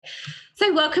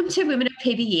So welcome to Women of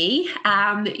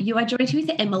PBE. You are joined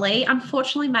with Emily.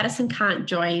 Unfortunately, Madison can't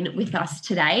join with us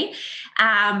today,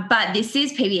 but this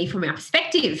is PBE from our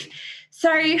perspective.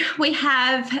 So we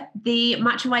have the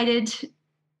much-awaited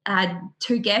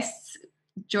two guests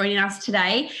joining us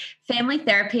today, Family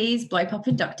Therapies, Blow Pop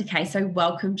and Dr. K. So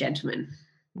welcome, gentlemen.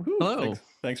 Woo-hoo. Hello.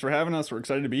 Thanks for having us. We're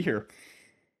excited to be here.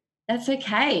 That's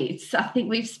okay. I think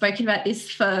we've spoken about this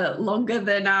for longer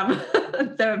than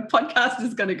the podcast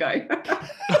is going to go.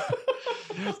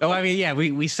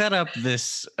 We set up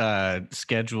this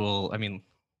schedule.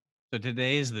 So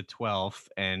today is the 12th,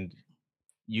 and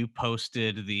you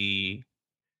posted the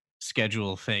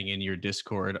schedule thing in your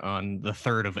Discord on the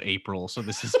 3rd of April. So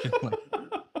this has been like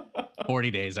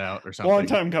 40 days out or something. Long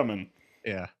time coming.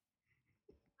 Yeah.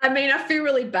 I feel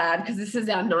really bad because this is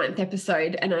our 9th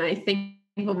episode, and I think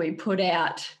when we put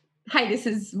out, hey, this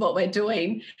is what we're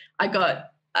doing, I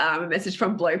got a message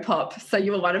from Blow Pop. So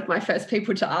you were one of my first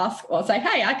people to ask or say,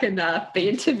 hey, I can be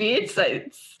interviewed. So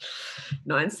it's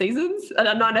 9 seasons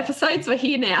and 9 episodes. We're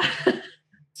here now.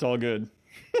 It's all good.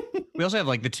 We also have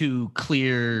like the two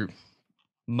clear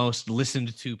most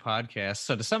listened to podcasts.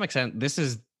 So to some extent, this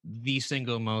is the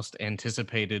single most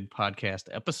anticipated podcast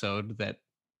episode that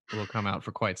will come out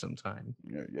for quite some time.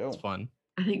 There you go. It's fun.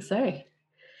 I think so.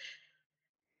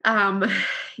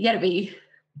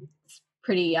 It's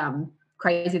pretty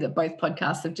crazy that both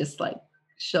podcasts have just like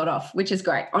shot off, which is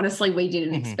great. Honestly, we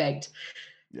didn't expect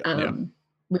Women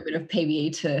of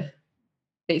PBE to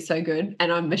be so good,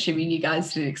 and I'm assuming you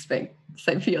guys didn't expect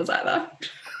same for yours either.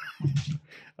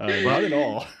 Not at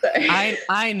all.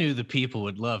 I knew the people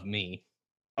would love me.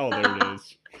 Oh, there it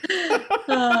is.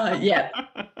 Yeah.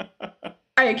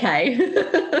 Okay.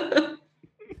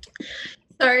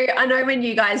 So I know when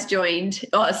you guys joined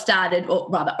or started, or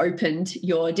rather opened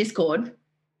your Discord,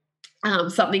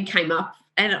 something came up,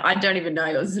 and I don't even know,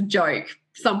 it was a joke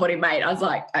somebody made. I was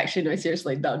like, actually, no,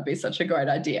 seriously, that would be such a great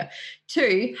idea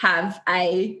to have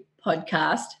a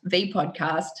podcast, the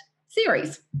podcast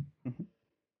series. Mm-hmm.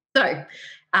 So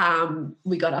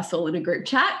we got us all in a group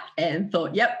chat and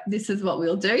thought, yep, this is what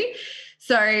we'll do.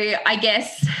 So I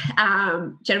guess,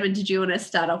 gentlemen, did you want to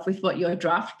start off with what your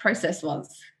draft process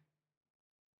was?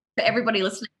 For everybody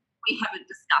listening, we haven't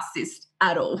discussed this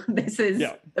at all. This is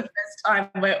the first time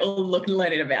we're all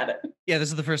learning about it. Yeah, this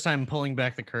is the first time pulling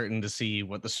back the curtain to see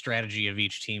what the strategy of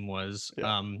each team was.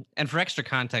 Yeah. And for extra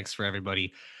context for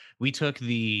everybody, we took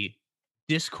the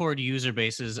Discord user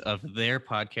bases of their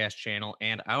podcast channel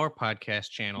and our podcast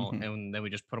channel, and then we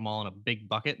just put them all in a big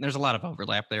bucket. And there's a lot of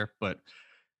overlap there, but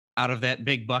out of that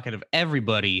big bucket of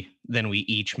everybody, then we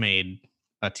each made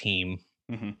a team.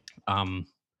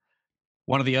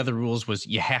 One of the other rules was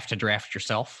you have to draft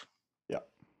yourself.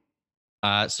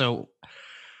 Yeah. So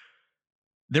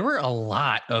there were a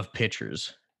lot of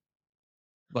pitchers.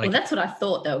 Well, that's what I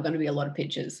thought. There were going to be a lot of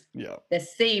pitchers. Yeah. There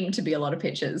seemed to be a lot of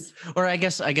pitchers. Or I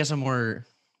guess a more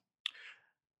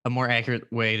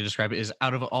accurate way to describe it is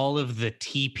out of all of the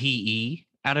TPE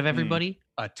out of everybody,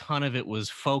 a ton of it was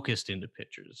focused into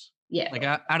pitchers. Yeah. Like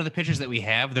out of the pitchers that we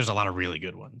have, there's a lot of really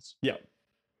good ones. Yeah.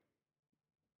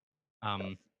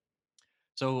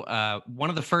 So one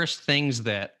of the first things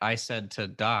that I said to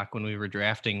Doc when we were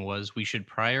drafting was we should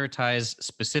prioritize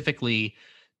specifically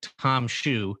Tom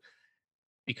Shue,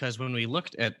 because when we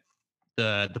looked at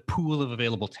the pool of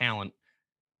available talent,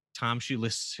 Tom Shue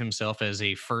lists himself as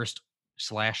a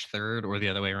 1st/3rd, or the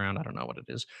other way around. I don't know what it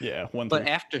is. Yeah, but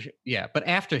after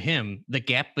him, the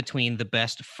gap between the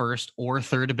best 1st or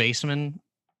 3rd baseman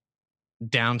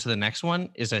down to the next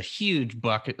one is a huge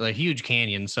bucket, a huge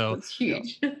canyon. So it's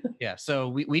huge. Yeah. So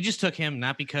we just took him,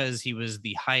 not because he was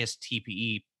the highest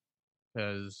TPE,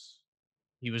 because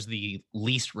he was the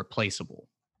least replaceable.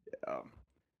 Yeah.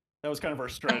 That was kind of our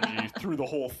strategy through the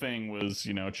whole thing was,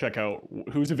 check out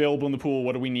who's available in the pool,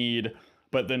 what do we need,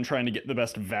 but then trying to get the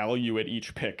best value at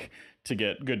each pick to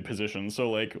get good positions.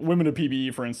 So like Women of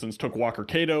PBE, for instance, took Walker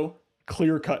Cato,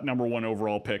 clear-cut #1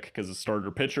 overall pick because it's starter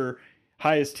pitcher,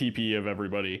 highest TP of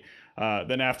everybody.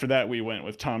 Then after that, we went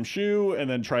with Tom Shue and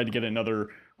then tried to get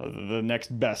the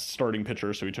next best starting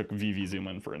pitcher. So we took VV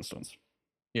Zeman, for instance.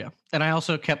 Yeah. And I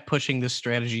also kept pushing this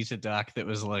strategy to Doc that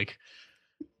was like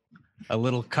a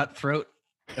little cutthroat.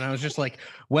 And I was just like,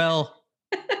 well,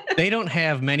 they don't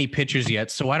have many pitchers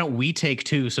yet, so why don't we take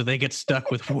 2 so they get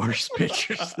stuck with worse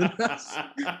pitchers than us?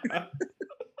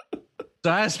 So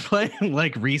I was playing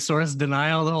like resource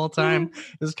denial the whole time.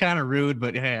 It was kind of rude,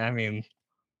 but hey,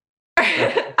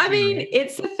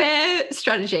 it's a fair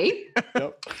strategy.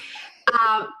 Yep.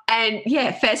 And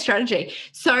yeah, fair strategy.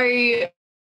 So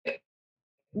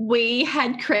we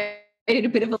had created a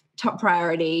bit of a top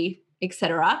priority,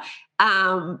 etc.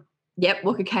 Yep,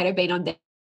 Walker Cato being on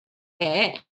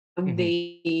there.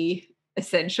 The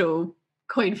essential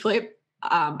coin flip,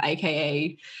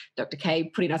 aka Dr. K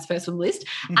putting us first on the list.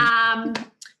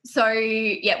 So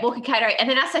yeah, Walker Cato, and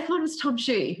then our second one was Tom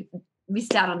Shu.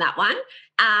 Missed out on that one.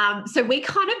 So we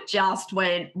kind of just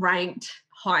went ranked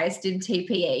highest in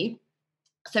TPE.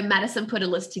 So Madison put a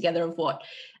list together of what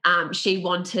she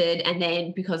wanted, and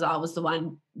then because I was the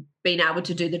one being able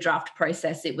to do the draft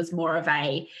process, it was more of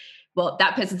a, well,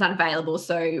 that person's unavailable,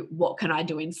 so what can I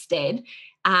do instead?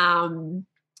 And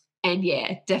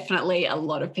yeah, definitely a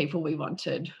lot of people we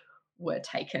wanted were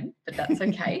taken, but that's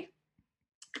okay.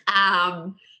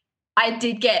 I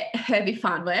did get Herbie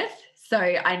Farnworth, so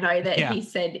I know that he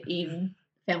said in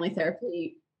Family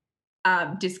Therapy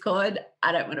Discord,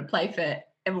 I don't want to play for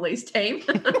Emily's team.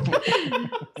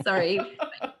 Sorry,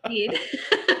 I did.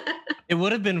 It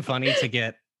would have been funny to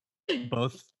get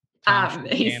both Tom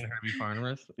and Herbie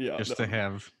Farnworth, just to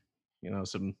have,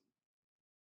 some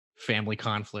family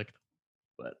conflict,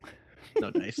 but no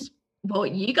dice. Well,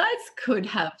 you guys could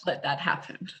have let that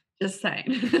happen. Just saying.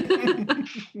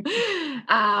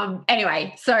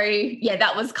 Anyway, so yeah,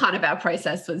 that was kind of our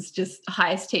process, was just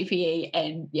highest TPE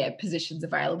and positions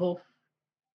available.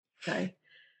 So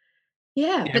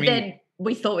yeah, but then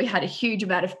we thought we had a huge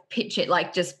amount of pitches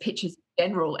in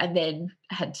general, and then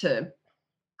had to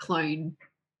clone.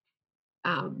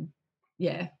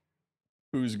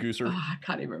 Booze Gooser. Oh, I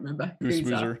can't even remember.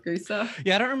 Gooser.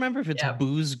 Yeah, I don't remember if it's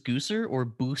Booze Gooser or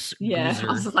Boos Gooser. Yeah,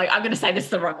 I was just like, I'm going to say this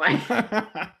the wrong way.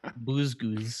 Booze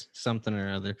Goose, something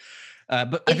or other.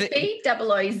 But it's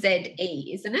BOOZE,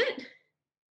 isn't it?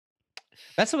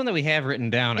 That's the one that we have written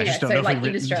down. I just don't know. So,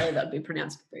 in Australia, that would be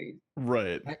pronounced boo.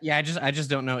 Right. Yeah, I just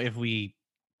don't know if we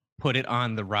put it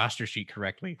on the roster sheet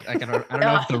correctly. I don't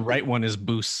know if the right one is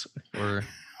Boos or.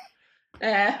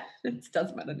 It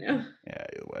doesn't matter now. Yeah,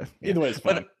 either way, it's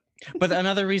fine. But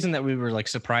another reason that we were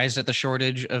surprised at the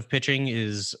shortage of pitching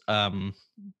is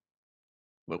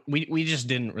we just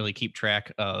didn't really keep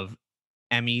track of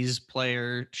Emmy's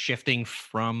player shifting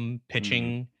from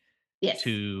pitching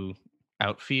to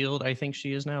outfield. I think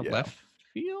she is now left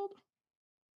field.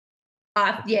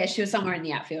 She was somewhere in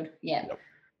the outfield. Yeah. Yep.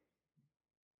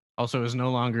 Also is no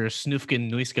longer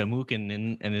Snufkin Nuiska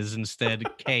Mookin and is instead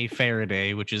Kay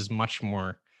Faraday, which is much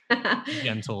more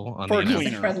gentle on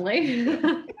the friendly.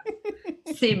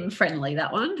 Sim friendly,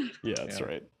 that one. Yeah, that's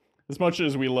right. As much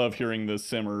as we love hearing the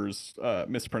Simmers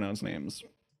mispronounce names.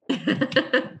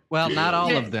 Well, not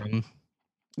all of them.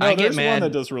 No, there's one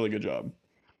that does a really good job.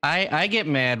 I get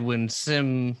mad when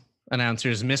Sim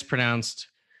announcers mispronounced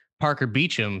Parker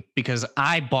Beecham because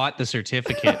I bought the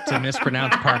certificate to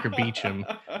mispronounce Parker Beecham.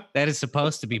 That is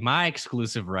supposed to be my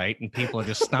exclusive right, and people are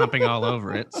just stomping all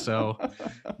over it. So,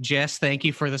 Jess, thank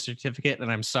you for the certificate,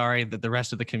 and I'm sorry that the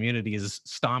rest of the community is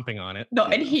stomping on it.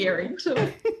 Not adhering to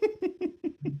it.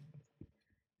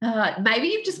 Maybe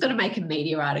you've just got to make a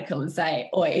media article and say,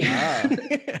 oi,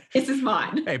 this is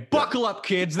mine. Hey, buckle up,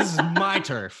 kids. This is my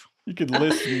turf. You could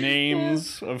list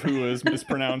names of who has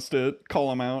mispronounced it, call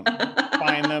them out,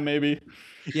 find them maybe.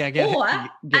 Yeah, at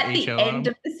the end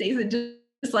of the season, just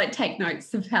take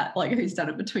notes of how, who's done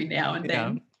it between now and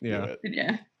then. Yeah.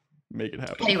 Make it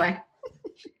happen. Anyway.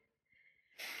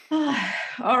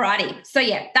 Alrighty. So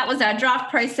that was our draft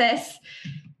process.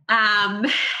 Our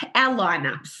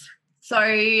lineups.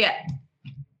 So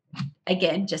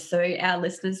again, just so our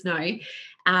listeners know,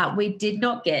 we did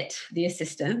not get the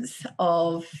assistance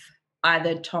of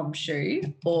either Tom Shu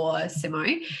or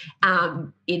Simo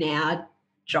in our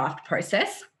draft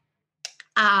process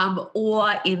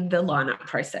or in the lineup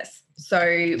process.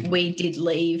 So we did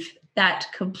leave that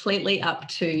completely up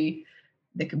to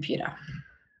the computer.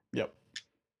 Yep.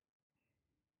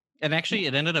 And actually,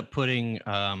 it ended up putting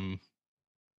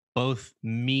both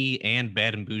me and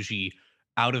Bad and Bougie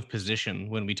out of position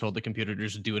when we told the computer to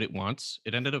just do what it wants.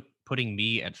 It ended up putting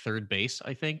me at third base,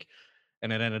 I think,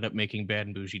 and it ended up making Bad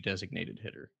and Bougie designated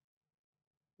hitter.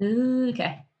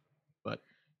 Okay. But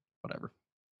whatever.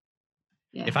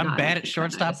 Yeah, if I'm bad at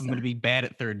shortstop, I'm going to be bad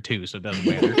at third too, so it doesn't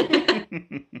matter.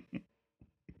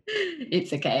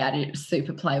 It's okay. I didn't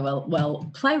super play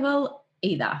well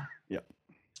either. Yeah.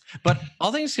 But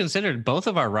all things considered, both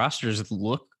of our rosters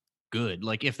look good.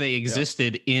 If they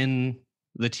existed in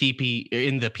the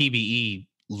PBE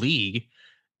league,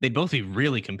 they'd both be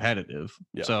really competitive.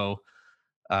 Yeah. So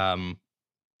I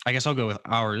guess I'll go with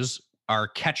ours. Our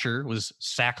catcher was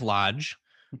Sack Lodge.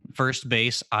 First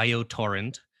base, Io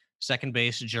Torrent. Second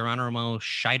base, Geronimo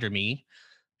Scheiderme.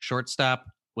 Shortstop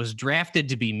was drafted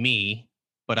to be me,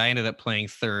 but I ended up playing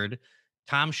third.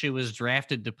 Tom Shu was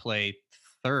drafted to play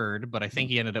third, but I think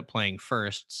he ended up playing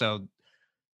first. So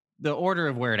the order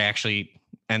of where it actually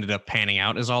ended up panning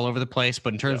out is all over the place.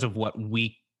 But in terms of what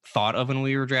we thought of when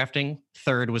we were drafting,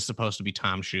 third was supposed to be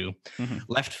Tom Shue.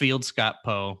 Left field, Scott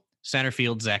Poe. Center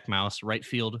field, Zach Mouse. Right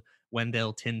field,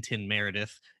 Wendell Tintin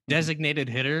Meredith. Designated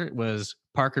hitter was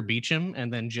Parker Beecham,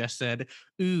 and then just said,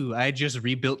 "Ooh, I just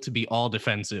rebuilt to be all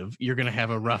defensive. You're gonna have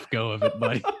a rough go of it,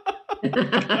 buddy."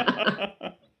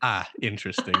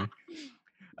 Interesting.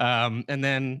 And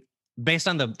then based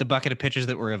on the bucket of pitchers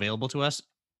that were available to us,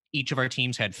 each of our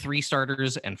teams had 3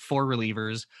 starters and 4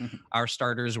 relievers. Our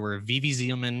starters were Vivi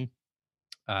Zielman,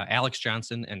 Alex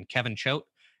Johnson, and Kevin Choate,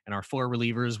 and our 4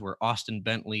 relievers were Austin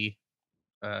Bentley.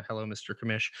 Hello, Mr.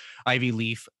 Kamish, Ivy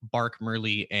Leaf, Bark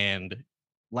Murley, and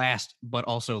last but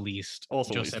also least,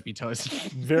 Giuseppe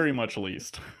Tosin. Very much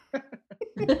least.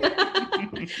 Although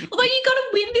you got to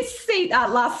win this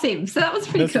last sim, so that was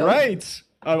pretty cool. That's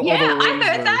right. Yeah, I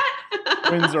heard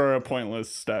that. Wins are a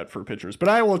pointless stat for pitchers, but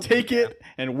I will take it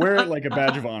and wear it like a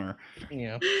badge of honor.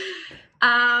 Yeah.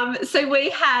 So we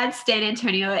had Stan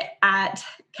Antonio at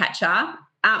catcher.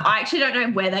 I actually don't know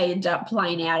where they end up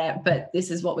playing out at, but this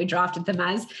is what we drafted them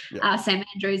as. Sam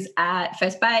Andrews at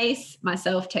first base,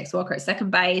 myself, Tex Walker at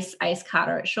second base, Ace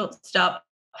Carter at shortstop,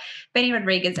 Benny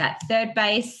Rodriguez at third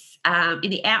base. In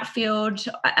the outfield,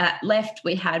 at left,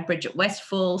 we had Bridget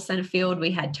Westfall. Center field, we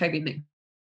had Toby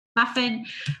McMuffin.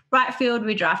 Right field,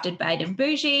 we drafted Baden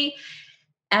Bougie.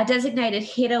 Our designated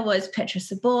hitter was Petra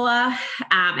Sabor.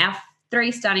 Our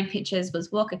 3 starting pitchers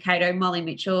was Walker Cato, Molly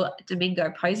Mitchell,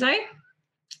 Domingo Pozo.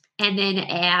 And then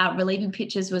our relieving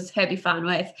pitchers was Herbie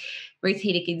Farnworth, Ruth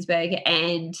Hida Ginsberg,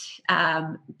 and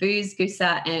Booze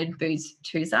Gooser and Booze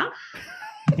Toozer.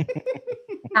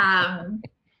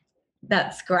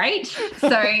 That's great.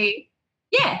 So,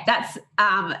 yeah, that's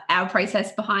our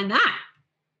process behind that.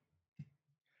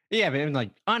 Yeah, but like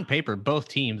on paper, both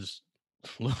teams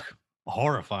look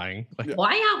horrifying. Like,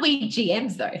 why aren't we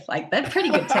GMs though? Like they're pretty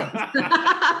good teams.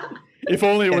 If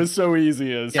only it was so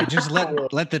easy as just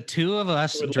let the 2 of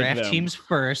us draft teams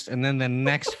first, and then the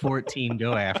next 14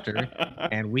 go after,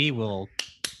 and we will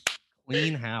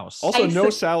clean house. Also,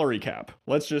 no salary cap.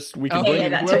 We can bring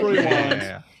in whoever we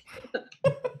want.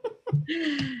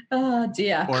 Oh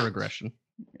dear. Or regression.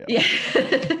 Yeah.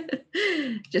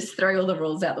 Just throw all the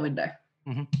rules out the window.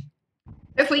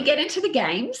 If we get into the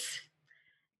games,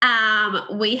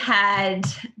 we had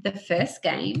the first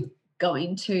game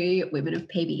going to Women of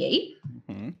PBE.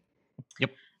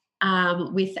 Yep.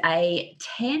 With a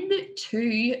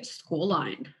 10-2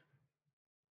 scoreline.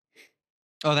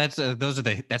 Oh, that's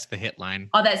the hit line.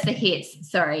 Oh, that's the hits.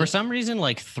 Sorry. For some reason,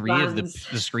 like 3 of the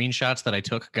screenshots that I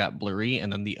took got blurry,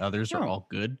 and then the others are all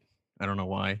good. I don't know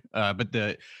why. But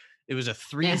it was a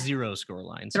 3-0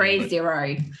 scoreline.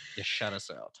 3-0. Just shut us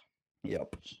out.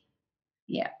 Yep.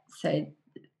 Yeah. So a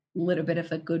little bit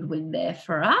of a good win there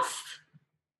for us.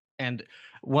 And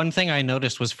one thing I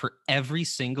noticed was for every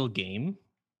single game,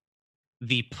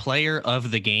 the player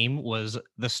of the game was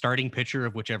the starting pitcher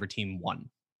of whichever team won.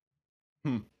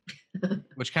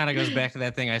 Which kind of goes back to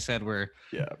that thing I said where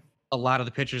a lot of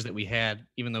the pitchers that we had,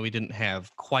 even though we didn't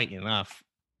have quite enough,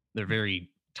 they're very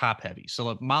top heavy.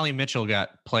 So Molly Mitchell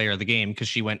got player of the game because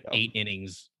she went 8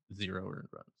 innings, 0 earned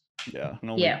runs. Yeah, and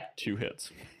only 2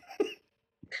 hits.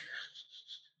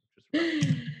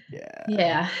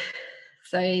 Yeah.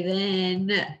 So then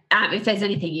if there's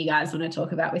anything you guys want to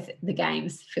talk about with the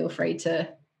games, feel free to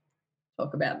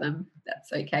talk about them.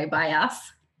 That's okay by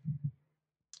us.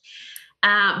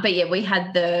 But yeah, we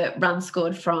had the run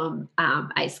scored from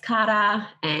Ace Carter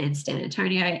and Stan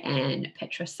Antonio and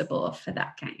Petra Sabor for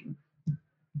that game.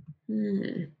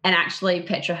 And actually,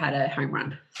 Petra had a home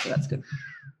run, so that's good.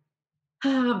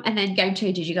 And then game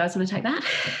 2, did you guys want to take that?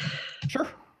 Sure.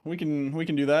 We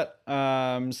can do that.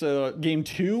 So game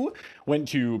 2 went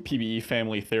to PBE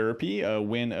Family Therapy, a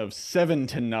win of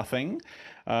 7-0.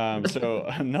 So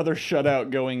another shutout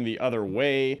going the other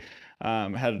way.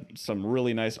 Had some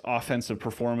really nice offensive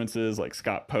performances, like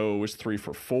Scott Poe was 3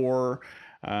 for 4.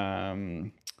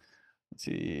 Let's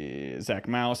see, Zach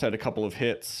Mouse had a couple of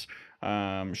hits.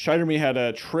 Scheiderme had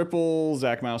a triple.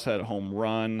 Zach Mouse had a home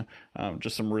run.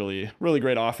 Just some really, really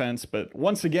great offense. But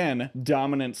once again,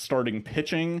 dominant starting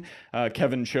pitching.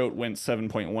 Kevin Choate went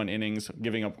 7.1 innings,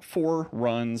 giving up 4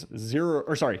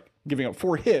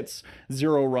 hits,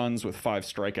 0 runs with 5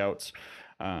 strikeouts.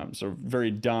 So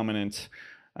very dominant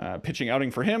pitching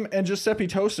outing for him. And Giuseppe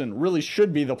Tosin really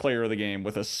should be the player of the game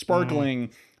with a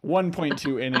sparkling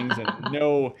 1.2 innings and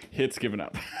no hits given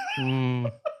up.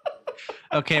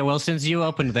 Okay, well, since you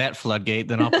opened that floodgate,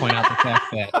 then I'll point out the fact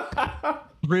that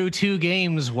through 2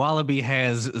 games, Wallaby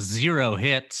has 0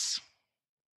 hits.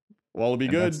 Wallaby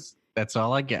good. That's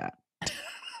all I got.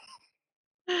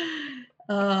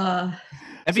 Uh,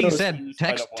 That being So said, Series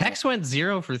tied up 1-1. Tex went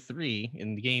 0 for 3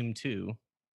 in game 2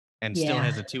 and still Yeah.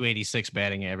 has a 286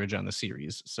 batting average on the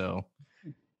series. So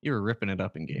you were ripping it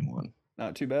up in game 1.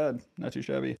 Not too bad. Not too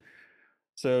shabby.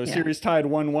 So Yeah. series tied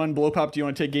 1-1. Blow Pop, do you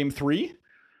want to take game 3?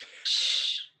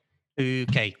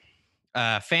 Okay.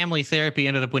 Family Therapy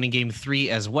ended up winning game 3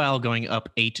 as well, going up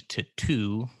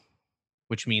 8-2,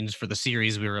 which means for the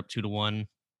series we were up 2-1.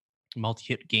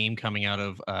 Multi-hit game coming out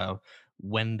of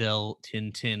Wendell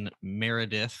Tintin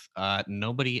Meredith.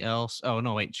 Nobody else. Oh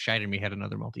no, wait, Shider Me had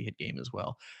another multi-hit game as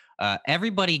well.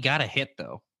 Everybody got a hit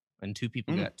though, and 2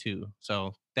 people got 2.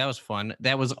 So that was fun.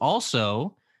 That was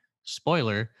also,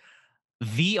 spoiler,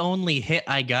 the only hit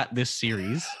I got this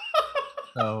series.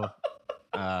 So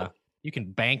you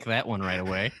can bank that one right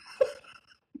away.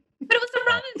 but it was a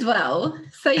run as well.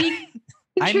 So you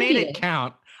I made it contributed.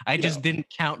 count. I just didn't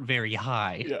count very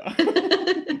high. Yeah.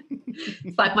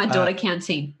 It's like my daughter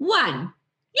counting 1.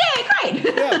 Yeah, great.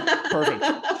 Yeah,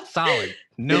 perfect. Solid.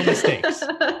 No mistakes.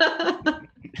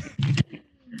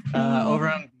 Over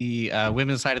on the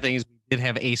women's side of things, we did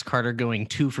have Ace Carter going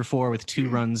 2 for 4 with 2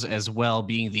 runs as well,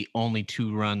 being the only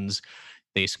 2 runs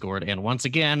they scored. And once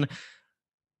again,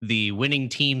 the winning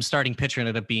team starting pitcher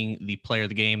ended up being the player of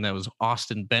the game. That was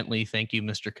Austin Bentley. Thank you,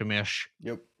 Mr. Kamish.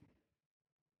 Yep.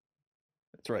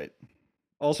 That's right.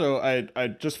 Also, I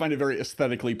just find it very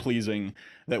aesthetically pleasing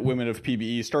that Women of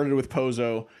PBE started with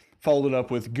Pozo, followed it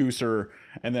up with Gooser,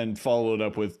 and then followed it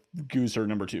up with Gooser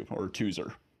number 2, or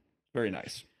Toozer. Very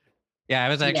nice. Yeah, I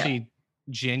was actually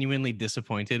genuinely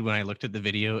disappointed when I looked at the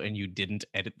video and you didn't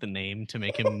edit the name to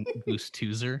make him Goose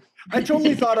Toozer. I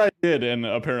totally thought I did, and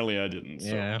apparently I didn't.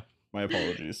 So Yeah. my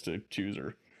apologies to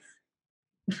Toozer.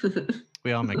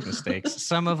 We all make mistakes.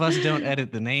 Some of us don't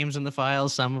edit the names in the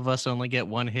files. Some of us only get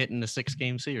 1 hit in a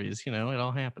 6-game series. You know, it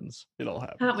all happens. It all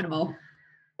happens. Can't win them all.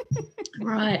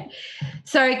 Right.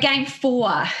 So game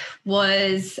 4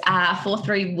 was a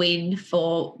 4-3 win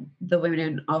for the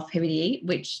women of PBE,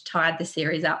 which tied the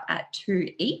series up at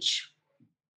 2 each.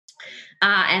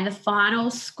 And the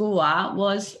final score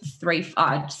was 3.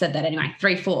 I said that anyway,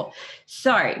 3-4.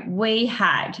 So we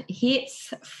had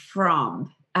hits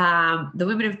from the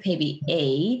women of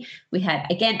PBE. We had,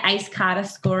 again, Ace Carter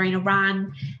scoring a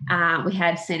run. We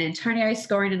had San Antonio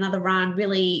scoring another run.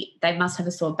 Really, they must have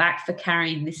a sore back for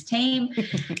carrying this team.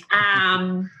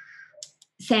 Sam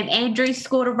Andrews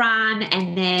scored a run,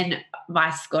 and then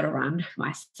I scored a run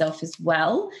myself as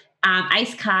well.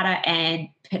 Ace Carter and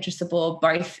Petra Sabor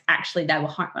both, actually, they were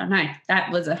home. No,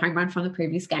 that was a home run from the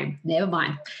previous game. Never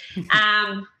mind.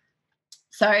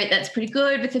 So that's pretty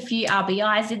good with a few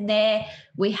RBIs in there.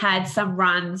 We had some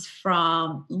runs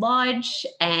from Lodge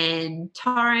and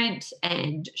Torrent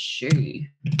and Shu.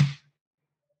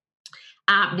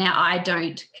 Now, I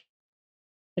don't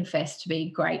confess to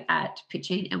be great at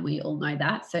pitching, and we all know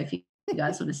that. So if you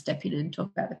guys want to step in and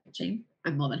talk about the pitching,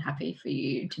 I'm more than happy for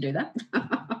you to do that.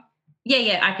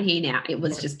 Yeah, I can hear you now. It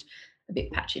was just a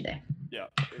bit patchy there. Yeah.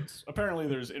 Apparently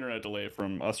there's internet delay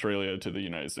from Australia to the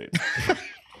United States.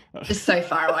 Just so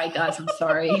far away, guys. I'm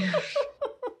sorry.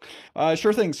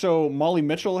 Sure thing. So Molly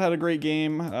Mitchell had a great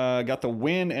game, got the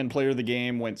win, and player of the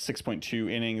game, went 6.2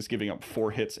 innings, giving up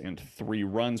 4 hits and 3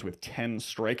 runs with 10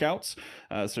 strikeouts.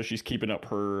 So she's keeping up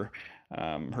her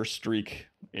streak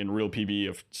in real PB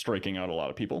of striking out a lot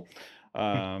of people.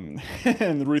 And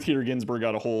Ruth Heater Ginsburg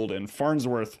got a hold, and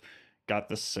Farnsworth got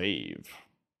the save.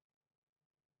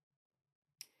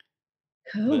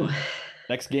 Cool. The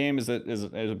next game, is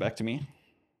it back to me?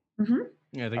 Mm-hmm.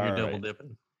 Yeah, I think you're double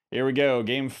dipping. Here we go.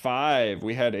 Game 5.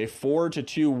 We had a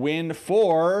 4-2 win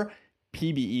for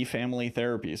PBE Family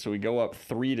Therapy. So we go up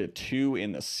 3-2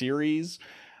 in the series.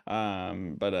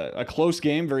 But a close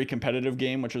game, very competitive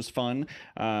game, which was fun.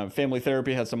 Family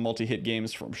Therapy had some multi-hit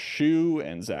games from Shu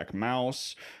and Zach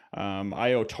Mouse.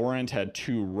 Io Torrent had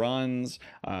 2 runs.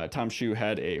 Tom Shu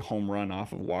had a home run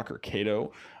off of Walker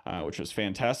Cato, which was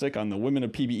fantastic. On the women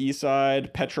of PBE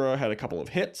side, Petra had a couple of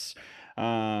hits,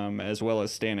 as well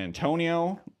as San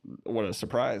Antonio. What a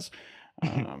surprise.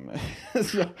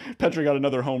 So Petra got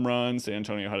another home run. San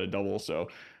Antonio had a double. So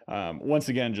once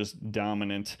again, just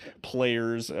dominant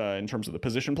players in terms of the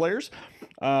position players.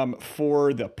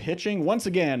 For the pitching, once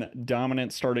again,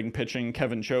 dominant starting pitching.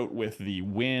 Kevin Choate with the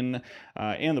win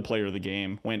and the player of the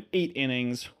game. Went 8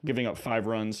 innings, giving up 5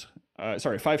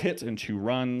 hits and 2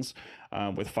 runs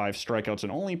with 5 strikeouts,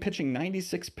 and only pitching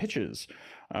 96 pitches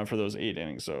for those 8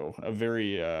 innings. So a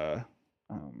very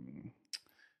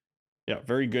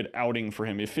very good outing for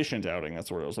him. Efficient outing, that's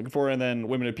what I was looking for. And then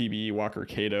women of PBE, Walker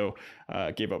Cato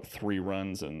gave up 3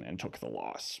 runs and took the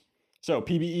loss. So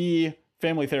PBE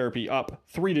Family Therapy up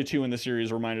 3-2 in the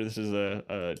series. Reminder: this is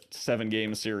a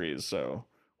 7-game series, so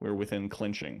we're within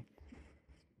clinching.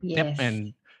 Yes. Yep,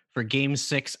 and for Game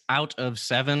 6 out of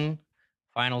 7,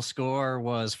 final score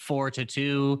was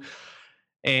 4-2,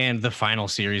 and the final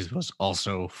series was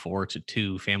also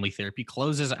 4-2. Family Therapy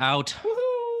closes out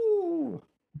Woohoo!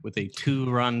 with a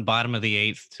 2-run bottom of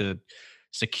the 8th to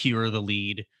secure the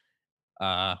lead.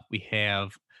 We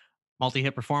have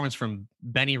multi-hit performance from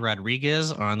Benny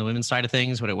Rodriguez on the women's side of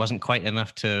things, but it wasn't quite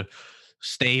enough to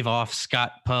stave off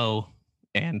Scott Poe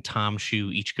and Tom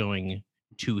Shue, each going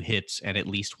 2 hits and at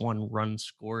least 1 run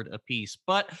scored apiece.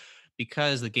 But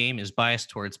because the game is biased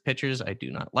towards pitchers, I do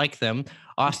not like them.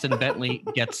 Austin Bentley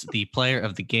gets the player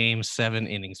of the game, 7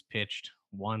 innings pitched,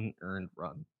 1 earned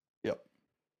run. Yep.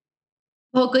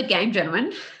 Well, good game,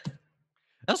 gentlemen.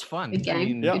 That was fun. Good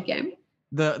game. yeah. Good game.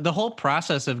 The whole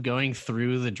process of going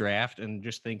through the draft and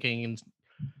just thinking and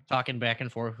talking back and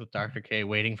forth with Dr. K,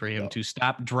 waiting for him to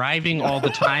stop driving all the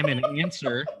time and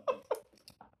answer.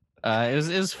 It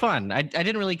was fun. I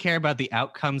didn't really care about the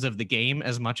outcomes of the game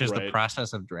as much as the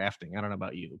process of drafting. I don't know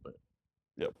about you, but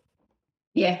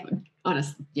yeah,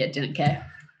 honestly, didn't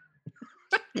care.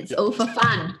 It's all for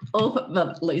fun.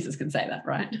 Well, losers can say that,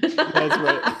 right? That's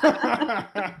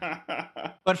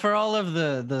right. But for all of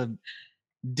the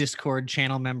Discord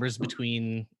channel members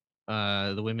between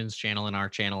the women's channel and our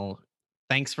channel,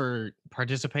 thanks for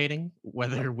participating,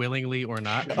 whether willingly or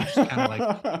not. We just kind of like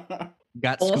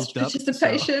got scooped up.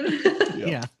 Participation. So,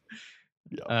 yeah.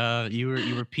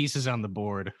 You were pieces on the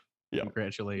board. Yeah.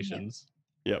 Congratulations.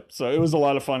 Yep. So it was a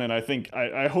lot of fun, and I think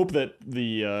I hope that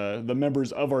the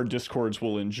members of our Discords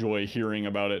will enjoy hearing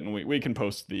about it, and we can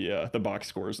post the box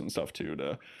scores and stuff too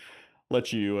to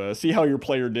let you see how your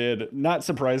player did. Not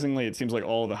surprisingly, it seems like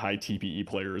all the high TPE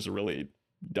players are really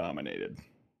dominated.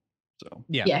 So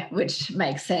yeah, which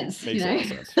makes sense. Makes a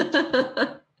lot of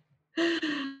sense.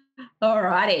 All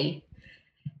righty.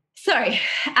 So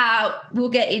we'll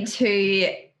get into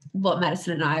what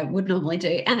Madison and I would normally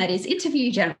do, and that is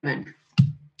interview gentlemen.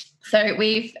 So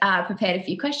we've prepared a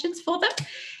few questions for them.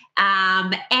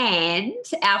 And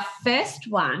our first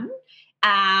one,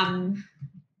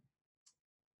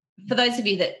 for those of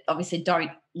you that obviously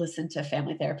don't listen to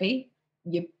Family Therapy,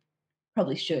 you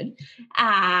probably should.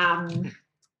 No,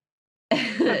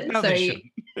 they shouldn't.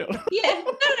 Yeah,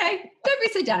 no, don't be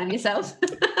so down on yourselves.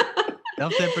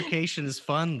 Self-deprecation is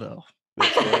fun, though.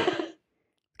 That's right.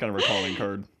 Kind of a calling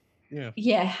card.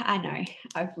 Yeah, I know.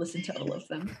 I've listened to all of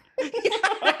them.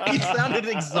 He sounded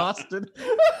exhausted.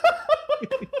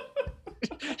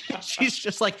 She's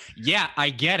just like, yeah, I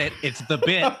get it. It's the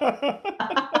bit.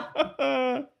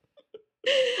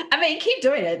 I mean, keep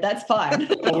doing it. That's fine.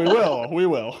 Oh, we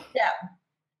will. Yeah.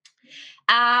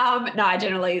 No, I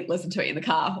generally listen to it in the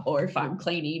car, or if I'm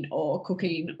cleaning or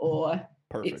cooking, or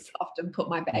it's often put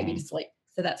my baby to sleep.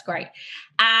 So that's great.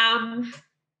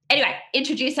 Anyway,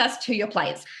 introduce us to your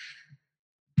players.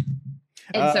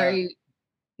 And so,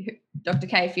 Dr.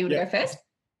 K, if you want to go first.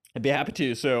 I'd be happy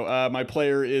to. So my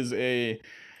player is a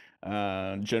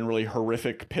generally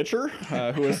horrific pitcher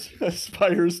who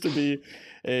aspires to be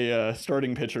a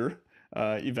starting pitcher.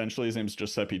 Eventually, his name's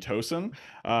Giuseppe Tosin.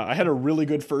 I had a really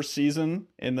good first season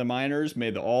in the minors,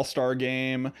 made the All-Star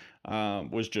game,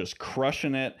 was just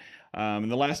crushing it. In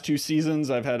the last 2 seasons,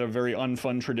 I've had a very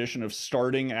unfun tradition of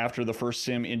starting after the first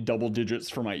sim in double digits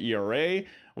for my ERA,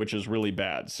 which is really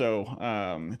bad. So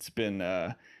it's been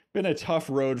a tough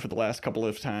road for the last couple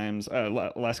of seasons,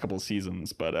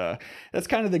 but that's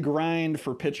kind of the grind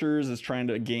for pitchers, is trying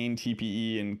to gain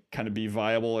TPE and kind of be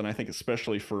viable. And I think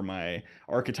especially for my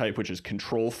archetype, which is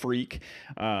Control Freak,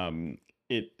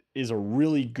 it is a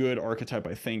really good archetype,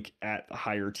 I think, at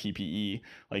higher TPE.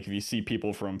 Like if you see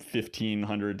people from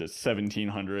 1500 to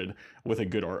 1700 with a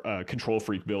good Control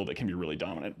Freak build, it can be really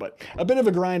dominant, but a bit of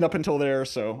a grind up until there.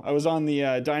 So I was on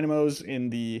the Dynamos in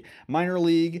the minor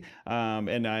league,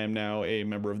 and I am now a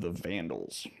member of the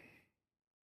Vandals.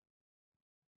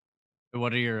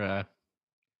 What are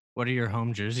your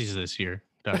home jerseys this year,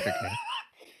 Dr. K?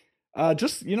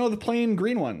 Just the plain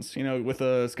green ones, with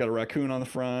it's got a raccoon on the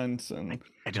front. And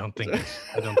I don't think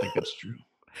that's true.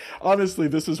 Honestly,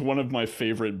 this is one of my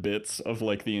favorite bits of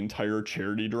like the entire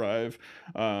charity drive.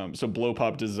 So Blow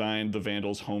Pop designed the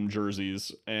Vandals home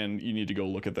jerseys, and you need to go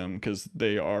look at them because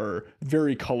they are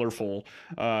very colorful,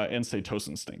 and say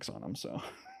Tosin stinks on them. So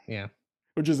yeah,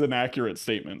 which is an accurate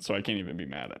statement. So I can't even be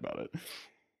mad about it.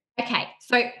 Okay,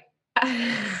 so.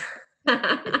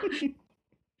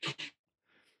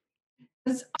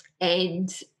 And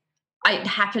I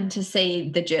happened to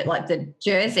see the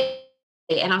jersey,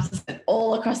 and I was just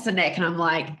all across the neck, and I'm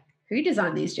like, who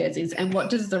designed these jerseys and what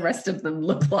does the rest of them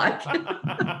look like?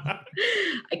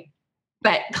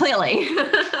 But clearly.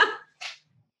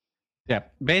 Yeah,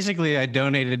 basically, I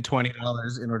donated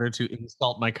 $20 in order to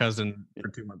insult my cousin for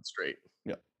 2 months straight.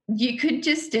 Yeah, you could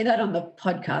just do that on the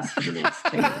podcast for the next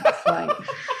 2 months, like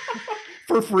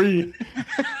for free.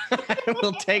 I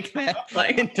will take that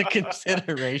into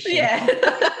consideration. Yeah.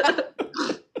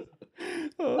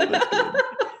 Oh, that's good.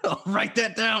 I'll write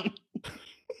that down.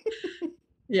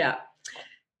 Yeah.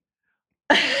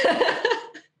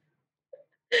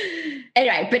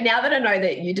 Anyway, but now that I know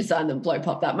that you designed them, Blow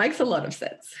Pop, that makes a lot of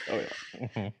sense. Oh yeah.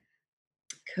 Mm-hmm.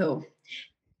 Cool.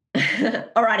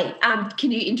 Alrighty.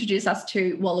 Can you introduce us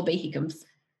to Wallaby Hickams?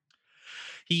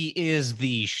 He is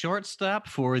the shortstop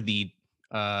for the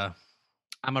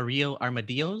Amarillo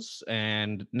Armadillos,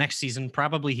 and next season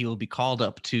probably he will be called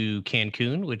up to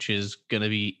Cancun, which is going to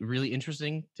be really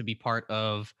interesting to be part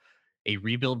of a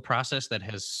rebuild process that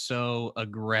has so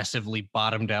aggressively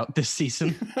bottomed out this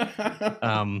season.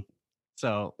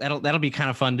 So that'll be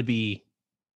kind of fun to be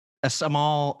a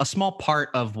small part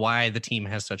of why the team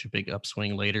has such a big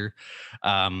upswing later.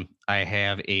 I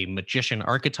have a magician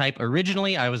archetype.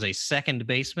 Originally, I was a second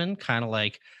baseman, kind of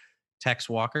like Tex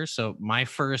Walker. So my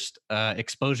first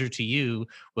exposure to you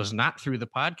was not through the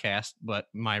podcast, but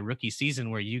my rookie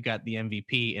season where you got the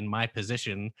MVP in my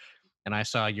position. And I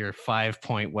saw your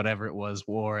 5-point, whatever it was,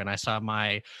 WAR. And I saw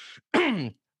my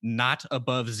not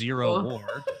above 0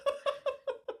 WAR.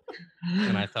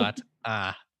 And I thought,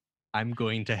 I'm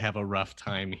going to have a rough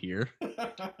time here.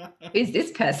 Who's this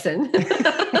person?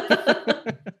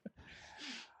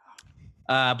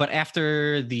 But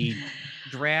after the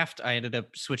draft, I ended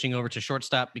up switching over to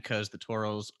shortstop because the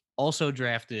Toros also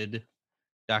drafted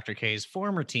Dr. K's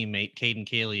former teammate, Caden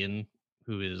Kalian,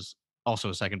 who is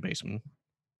also a second baseman.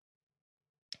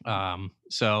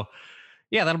 So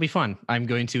yeah, that'll be fun. I'm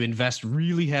going to invest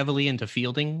really heavily into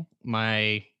fielding.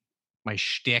 My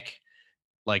shtick,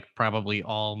 like probably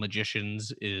all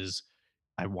magicians, is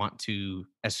I want to,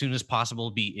 as soon as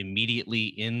possible, be immediately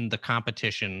in the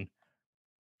competition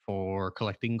for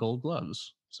collecting gold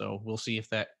gloves. So we'll see if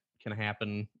that can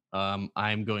happen.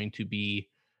 I'm going to be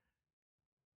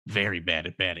very bad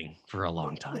at batting for a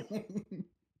long time.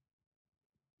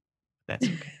 That's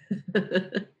okay.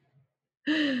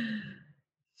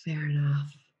 Fair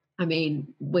enough. I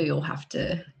mean, we all have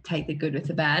to take the good with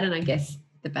the bad, and I guess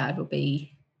the bad will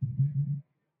be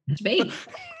to be.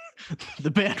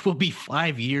 The bad will be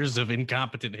 5 years of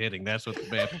incompetent hitting. That's what the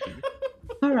bad will be.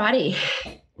 Alrighty.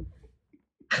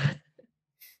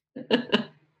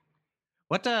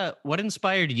 What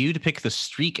inspired you to pick the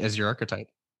streak as your archetype?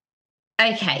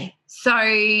 Okay, so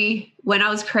when I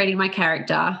was creating my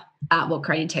character,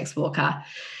 creating Tex Walker,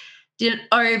 didn't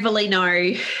overly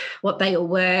know what they all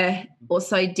were.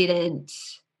 Also didn't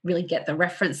really get the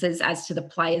references as to the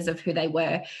players of who they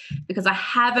were because I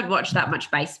haven't watched that much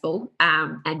baseball.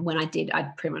 And when I did,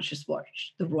 I'd pretty much just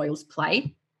watched the Royals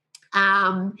play.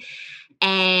 And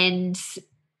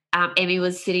Emmy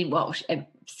was sitting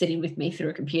with me through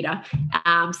a computer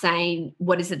saying,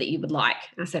 what is it that you would like?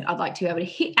 And I said, I'd like to be able to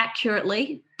hit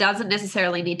accurately. Doesn't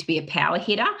necessarily need to be a power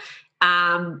hitter.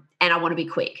 And I want to be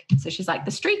quick. So she's like,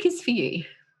 the streak is for you.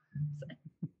 So,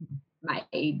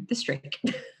 made the streak.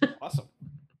 Awesome.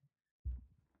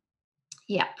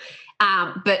 Yeah.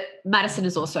 But Madison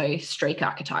is also streak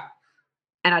archetype.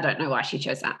 And I don't know why she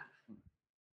chose that.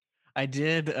 I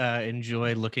did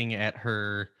enjoy looking at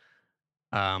her.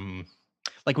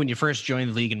 Like when you first join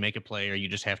the league and make a player, you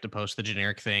just have to post the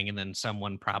generic thing and then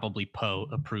someone probably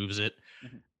approves it.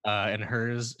 Mm-hmm. And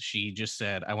hers, she just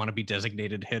said, I want to be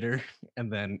designated hitter.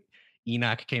 And then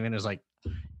Enoch came in and was like,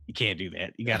 you can't do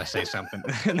that. You got to say something.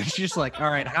 And then she's just like,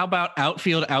 all right, how about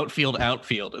outfield?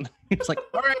 And it's like,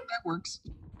 all right, that works.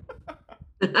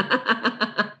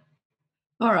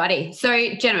 All righty.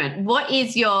 So, gentlemen, what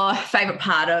is your favorite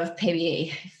part of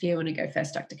PBE? If you want to go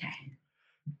first, Dr. K.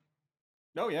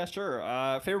 Oh, yeah, sure.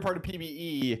 Favorite part of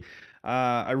PBE,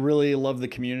 I really love the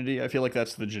community. I feel like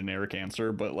that's the generic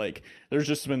answer, but like there's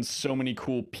just been so many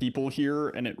cool people here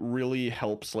and it really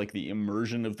helps like the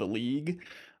immersion of the league.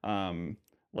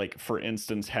 Like for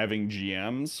instance, having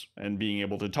GMs and being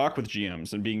able to talk with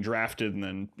GMs and being drafted and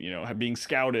then, you know, being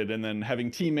scouted and then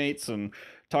having teammates and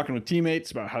talking with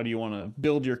teammates about how do you want to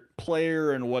build your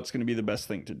player and what's going to be the best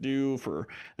thing to do for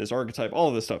this archetype, all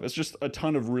of this stuff. It's just a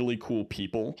ton of really cool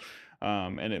people.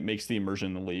 And it makes the immersion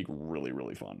in the league really,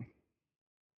 really fun.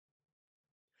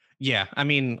 Yeah, I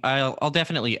mean, I'll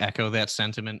definitely echo that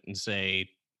sentiment and say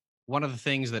one of the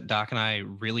things that Doc and I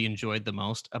really enjoyed the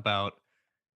most about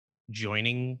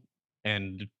joining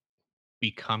and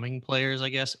becoming players, I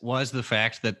guess, was the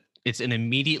fact that it's an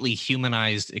immediately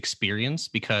humanized experience,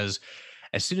 because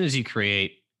as soon as you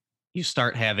create, you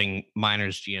start having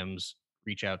minors GMs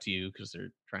reach out to you because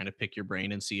they're trying to pick your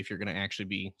brain and see if you're going to actually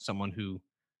be someone who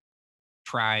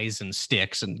tries and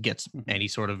sticks and gets any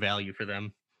sort of value for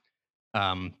them.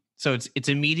 So it's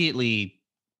immediately,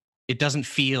 it doesn't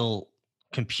feel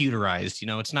computerized.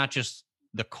 It's not just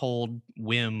the cold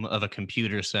whim of a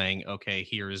computer saying, okay,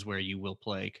 here is where you will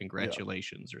play,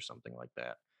 congratulations, or something like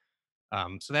that.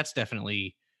 So that's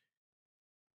definitely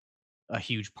a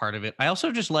huge part of it. I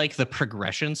also just like the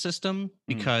progression system,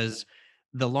 because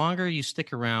the longer you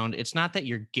stick around, it's not that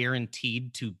you're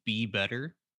guaranteed to be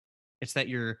better, it's that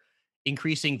you're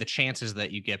increasing the chances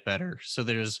that you get better. So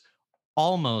there's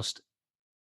almost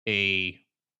a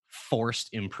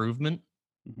forced improvement.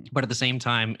 But at the same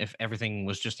time, if everything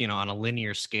was just, on a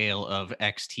linear scale of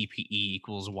X TPE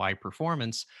equals Y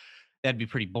performance, that'd be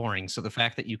pretty boring. So the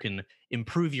fact that you can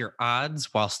improve your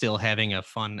odds while still having a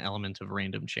fun element of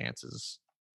random chances,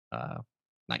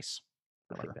 nice.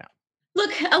 I like that.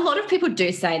 Look, a lot of people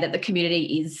do say that the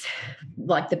community is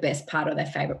like the best part or their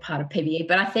favorite part of PvE,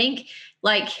 but I think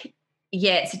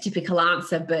it's a typical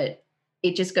answer, but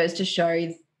it just goes to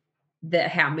show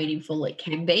how meaningful it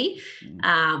can be,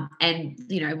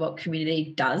 and what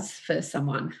community does for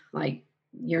someone. Like,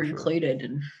 you're included,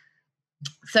 and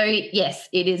so yes,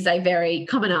 it is a very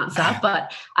common answer,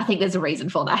 but I think there's a reason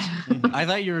for that. I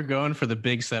thought you were going for the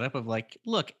big setup of like,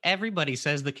 look, everybody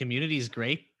says the community is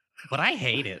great, but I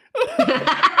hate it.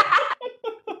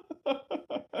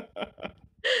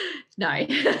 No.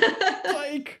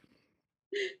 Like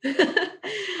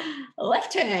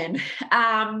left turn.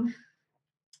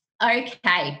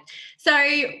 Okay,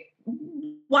 so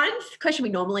one question we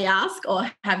normally ask, or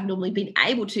have normally been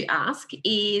able to ask,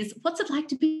 is what's it like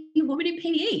to be a woman in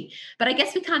PvE? But I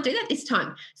guess we can't do that this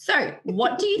time. So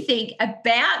what do you think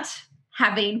about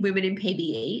having women in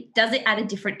PvE? Does it add a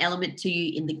different element to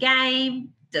you in the game?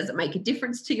 Does it make a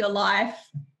difference to your life?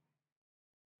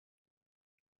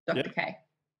 Dr. K.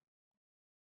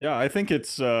 Yeah, I think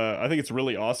it's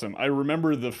really awesome. I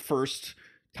remember the first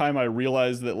time I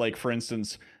realized that, like, for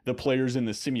instance, the players in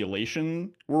the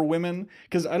simulation were women,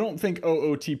 because I don't think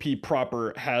OOTP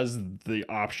proper has the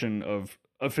option of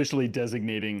officially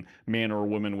designating man or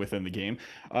woman within the game.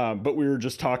 But we were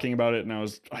just talking about it, and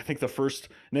I think the first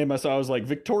name I saw was like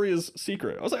Victoria's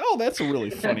Secret. I was like, oh, that's a really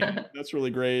funny, that's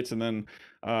really great. And then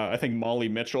I think Molly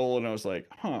Mitchell, and I was like,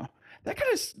 huh,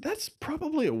 that's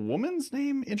probably a woman's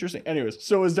name. Interesting. Anyways,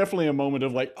 so it was definitely a moment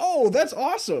of like, oh, that's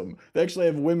awesome. They actually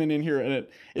have women in here, and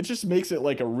it just makes it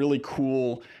like a really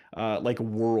cool like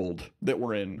world that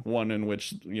we're in, one in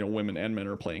which women and men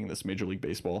are playing this Major League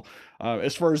Baseball.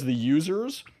 As far as the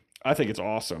users, I think it's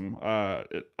awesome.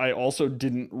 I also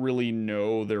didn't really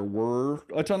know there were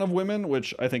a ton of women,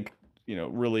 which I think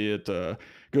really it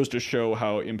goes to show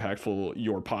how impactful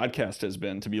your podcast has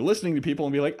been, to be listening to people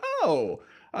and be like, oh,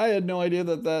 I had no idea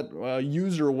that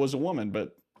user was a woman,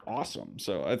 but awesome.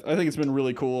 So I think it's been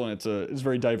really cool, and it's a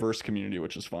very diverse community,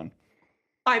 which is fun.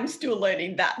 I'm still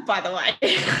learning that, by the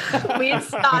way. We had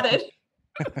started.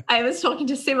 I was talking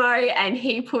to Simo, and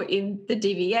he put in the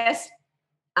DVS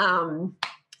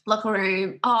locker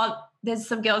room, oh, there's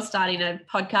some girls starting a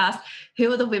podcast.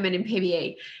 Who are the women in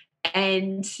PvE?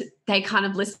 And they kind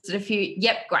of listed a few.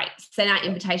 Yep, great. Sent out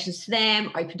invitations to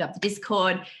them, opened up the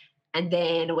Discord. And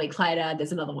then a week later,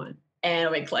 there's another one. And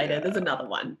a week later, there's another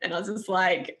one. And I was just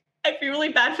like, I feel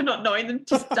really bad for not knowing them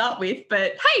to start with,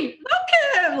 but hey,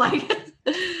 welcome.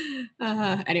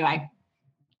 Like, anyway.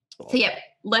 So, yeah,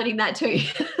 learning that too.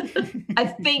 I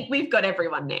think we've got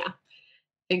everyone now.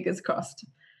 Fingers crossed.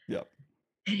 Yep.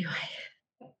 Anyway.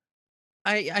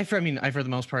 I for the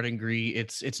most part agree.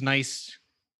 It's nice.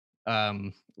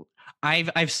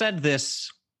 I've said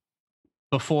this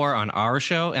before on our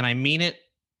show, and I mean it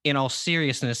in all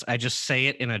seriousness. I just say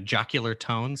it in a jocular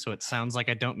tone, so it sounds like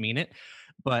I don't mean it.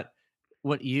 But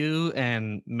what you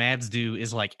and Mads do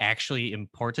is like actually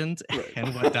important, right.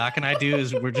 And what Doc and I do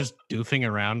is we're just doofing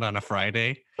around on a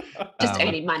Friday, just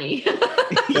earning money.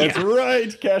 That's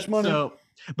right, cash money. So,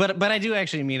 but I do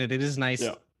actually mean it. It is nice,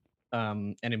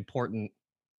 and important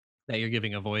that you're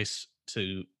giving a voice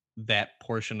to that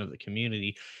portion of the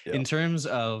community. In terms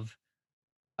of,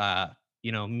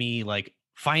 me like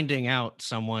finding out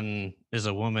someone is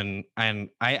a woman, and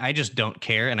I just don't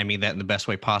care, and I mean that in the best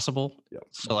way possible.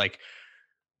 So like,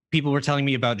 people were telling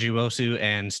me about Juosu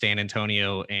and Stan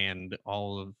Antonio and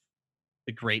all of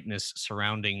the greatness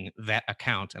surrounding that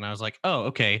account, and I was like, oh,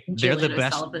 okay, they're the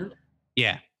best. O'Sullivan.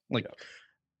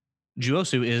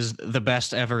 Juosu is the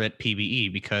best ever at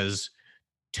PvE, because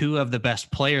two of the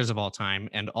best players of all time,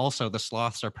 and also the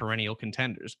Sloths are perennial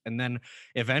contenders. And then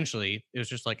eventually it was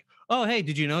just like, oh, hey,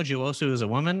 did you know Juosu is a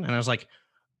woman? And I was like,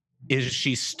 is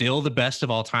she still the best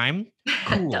of all time?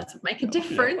 Cool. Doesn't make a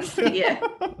difference. Yeah.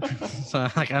 So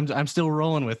like I'm still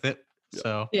rolling with it.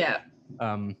 So Yeah.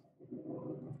 I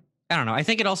don't know. I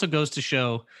think it also goes to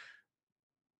show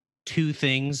two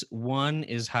things. One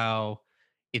is how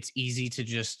it's easy to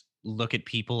just look at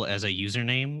people as a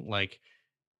username. Like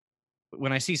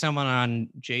when I see someone on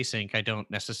JSync, I don't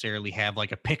necessarily have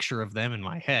like a picture of them in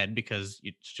my head because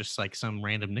it's just like some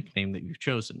random nickname that you've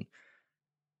chosen.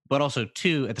 But also,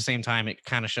 two, at the same time, it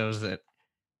kind of shows that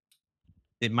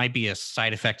it might be a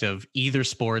side effect of either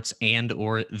sports and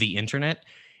or the internet.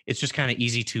 It's just kind of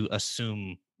easy to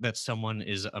assume that someone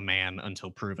is a man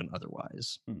until proven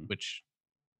otherwise, which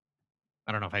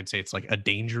I don't know if I'd say it's like a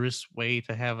dangerous way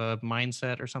to have a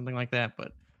mindset or something like that,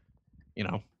 but you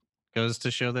know, goes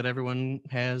to show that everyone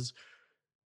has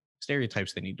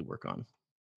stereotypes they need to work on.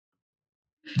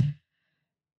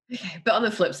 Okay, but on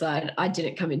the flip side, I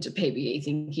didn't come into PBE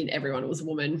thinking everyone was a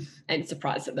woman and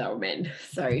surprised that they were men.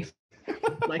 So,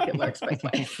 like, it works both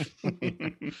ways.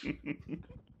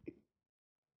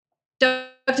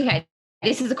 Dr. Kate,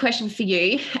 this is a question for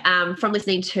you from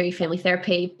listening to Family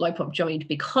Therapy. Blow Pop joined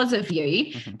because of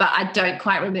you, but I don't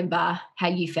quite remember how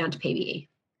you found PBE.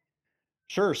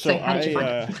 Sure. So how did you find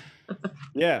it?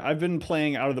 Yeah, I've been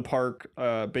playing Out of the Park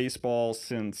baseball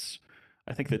since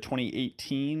I think the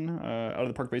 2018 Out of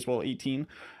the Park Baseball 18,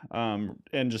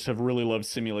 and just have really loved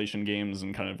simulation games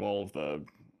and kind of all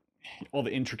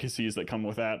the intricacies that come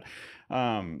with that.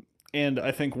 And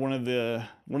I think one of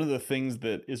the things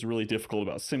that is really difficult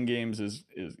about sim games is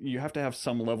you have to have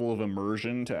some level of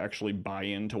immersion to actually buy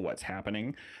into what's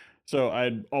happening. So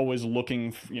I'd always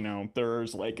looking,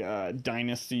 there's like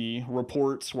dynasty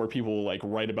reports where people like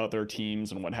write about their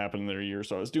teams and what happened in their year.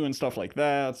 So I was doing stuff like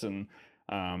that, and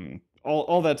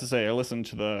all that to say, I listened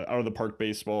to the Out of the Park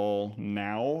Baseball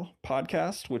Now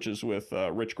podcast, which is with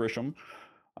Rich Grisham.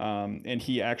 And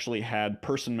he actually had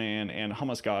Person Man and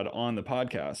Hummus God on the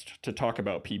podcast to talk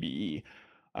about PBE.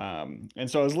 And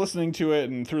so I was listening to it,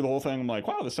 and through the whole thing, I'm like,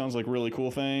 wow, this sounds like a really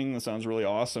cool thing. This sounds really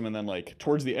awesome. And then like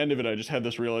towards the end of it, I just had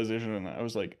this realization, and I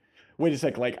was like, wait a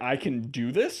sec, like I can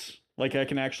do this? Like I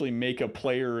can actually make a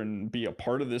player and be a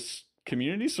part of this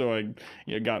community. So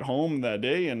I got home that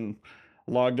day and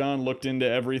logged on, looked into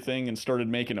everything, and started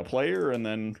making a player. And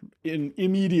then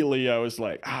immediately I was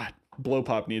like, Blow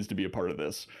Pop needs to be a part of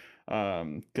this.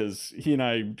 Because he and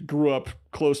I grew up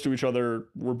close to each other.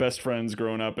 We're best friends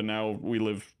growing up, and now we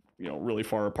live, really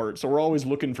far apart. So we're always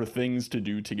looking for things to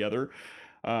do together.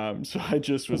 So I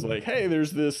just was like, hey,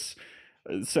 there's this,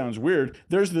 it sounds weird.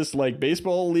 There's this like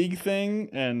baseball league thing,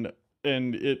 and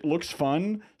it looks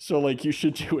fun. So like, you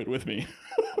should do it with me.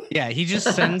 Yeah, he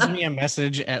just sends me a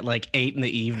message at like 8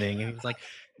 PM, and he's like,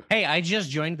 hey, I just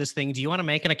joined this thing. Do you want to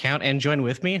make an account and join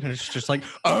with me? And it's just like,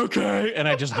 okay. And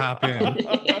I just hop in.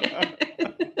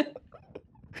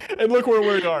 And look where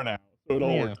we are now. So it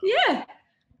all works. Yeah.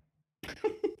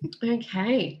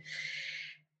 Okay.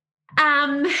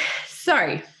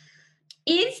 So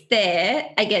is there,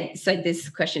 again, so this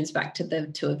question's back to the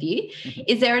two of you. Mm-hmm.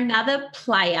 Is there another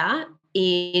player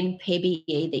in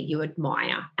PBE that you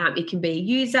admire? It can be a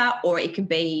user or it can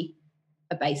be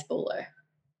a baseballer.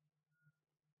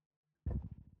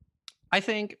 I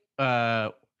think,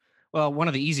 one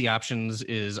of the easy options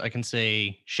is I can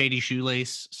say Shady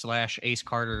Shoelace / Ace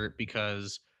Carter,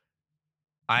 because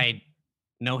I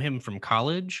know him from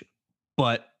college,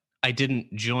 but I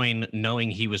didn't join knowing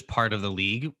he was part of the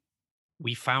league.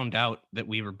 We found out that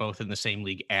we were both in the same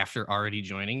league after already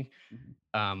joining.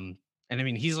 And I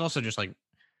mean, he's also just like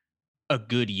a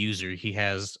good user. He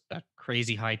has a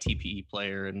crazy high TPE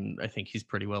player, and I think he's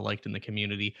pretty well liked in the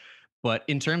community. But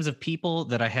in terms of people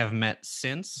that I have met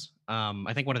since,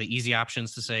 I think one of the easy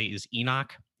options to say is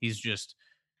Enoch. He's just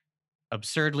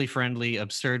absurdly friendly,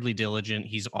 absurdly diligent.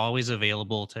 He's always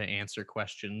available to answer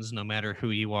questions, no matter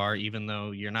who you are. Even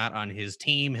though you're not on his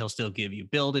team, he'll still give you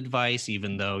build advice.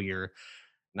 Even though you're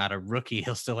not a rookie,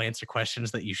 he'll still answer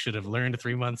questions that you should have learned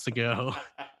 3 months ago.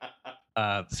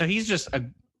 So he's just a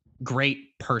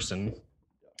great person.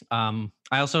 I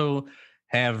also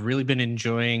have really been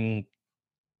enjoying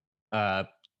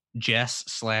Jess /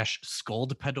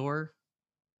 Skuldpador,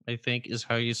 I think is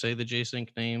how you say the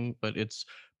JSync name, but it's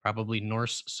probably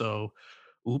Norse, so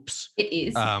oops. It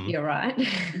is. You're right.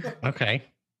 Okay.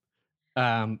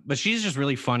 But she's just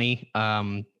really funny,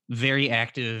 very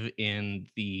active in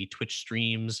the Twitch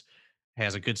streams,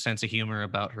 has a good sense of humor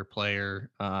about her player,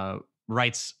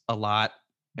 writes a lot,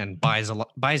 and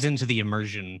buys into the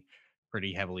immersion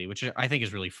pretty heavily, which I think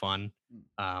is really fun.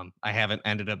 I haven't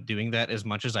ended up doing that as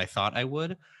much as I thought I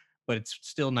would, but it's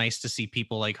still nice to see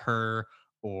people like her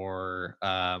or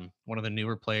one of the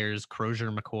newer players,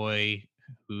 Crozier McCoy,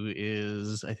 who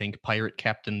is, I think, Pirate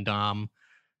Captain Dom.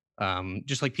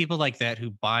 Just like people like that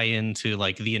who buy into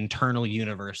like the internal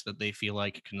universe that they feel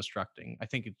like constructing. I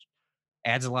think it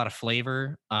adds a lot of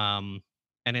flavor. And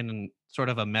in sort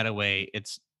of a meta way,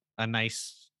 it's a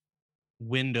nice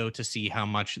window to see how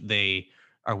much they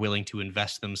are willing to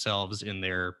invest themselves in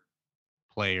their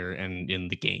player and in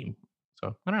the game.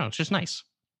 So I don't know, it's just nice.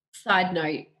 Side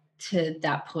note to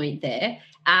that point there,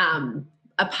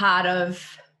 a part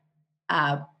of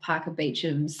Parker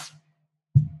Beecham's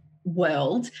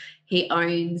world, he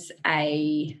owns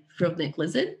a frilled neck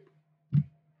lizard.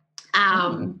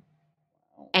 And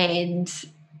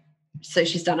so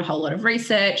she's done a whole lot of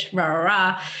research,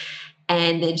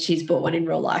 and then she's bought one in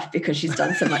real life because she's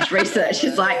done so much research.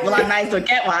 She's like, well, I may as well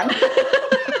get one.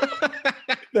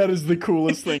 That is the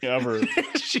coolest thing ever.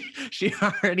 she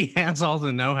already has all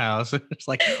the know-how. So it's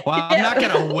like, well, I'm not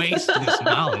going to waste this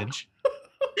knowledge.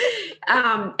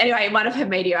 Anyway, in one of her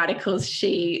media articles,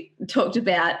 she talked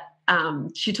about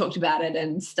it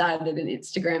and started an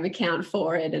Instagram account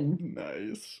for it and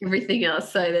everything else.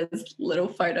 So there's little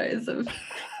photos of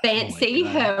Fancy,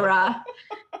 her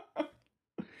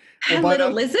little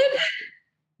lizard.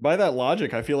 By that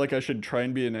logic, I feel like I should try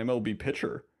and be an MLB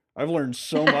pitcher. I've learned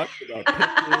so much about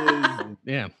pitches.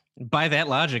 Yeah. By that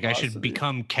logic, I should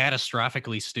become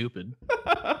catastrophically stupid.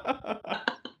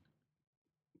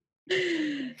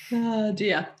 Oh,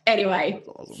 dear. Anyway,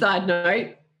 awesome. Side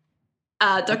note,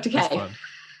 Dr. K.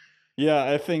 Yeah,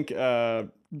 I think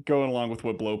going along with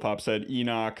what Blowpop said,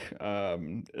 Enoch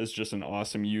is just an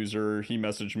awesome user. He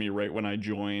messaged me right when I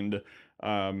joined,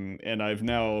 and I've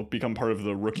now become part of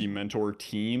the rookie mentor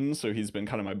team, so he's been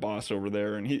kind of my boss over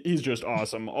there, and he's just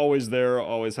awesome. Always there,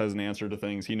 always has an answer to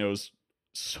things. He knows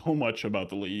so much about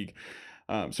the league.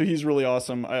 So he's really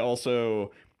awesome. I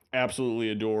also absolutely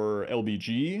adore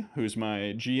LBG, who's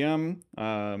my GM.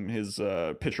 His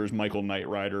pitcher is Michael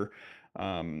Knightrider.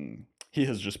 He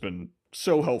has just been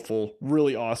so helpful,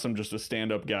 really awesome, just a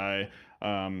stand-up guy,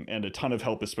 and a ton of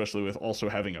help, especially with also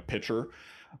having a pitcher.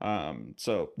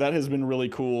 So that has been really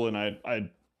cool, and I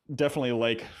definitely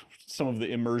like some of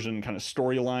the immersion kind of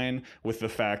storyline with the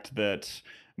fact that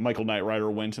Michael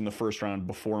Knightrider went in the first round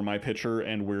before my pitcher,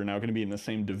 and we're now going to be in the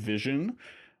same division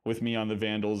with me on the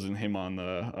Vandals and him on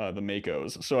the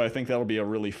Makos. So I think that'll be a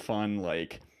really fun,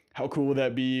 like, how cool would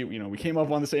that be? You know, we came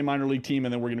up on the same minor league team,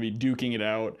 and then we're going to be duking it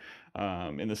out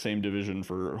in the same division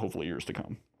for hopefully years to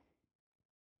come.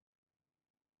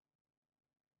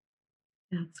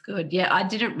 That's good. Yeah, I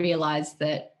didn't realize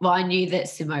that. Well, I knew that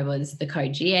Simo was the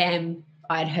co-GM.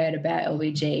 I'd heard about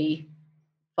LBG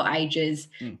for ages.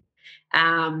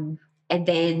 And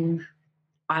then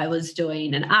I was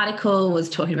doing an article, was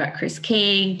talking about Chris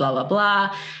King, blah, blah,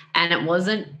 blah. And it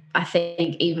wasn't, I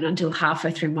think, even until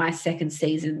halfway through my second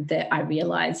season that I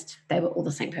realized they were all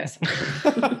the same person.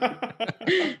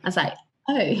 I was like,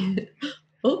 oh,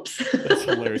 oops. That's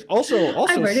hilarious. Also,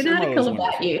 I wrote an article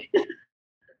about you.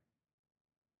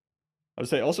 I would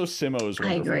say also Simo is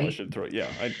wonderful. I agree.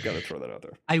 I got to throw that out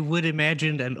there. I would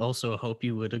imagine and also hope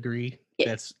you would agree.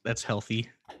 Yeah. That's healthy.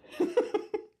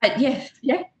 Yeah.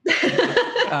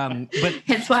 But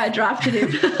hence why I drafted him.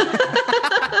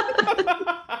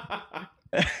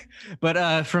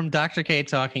 But from Dr. K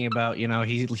talking about, you know,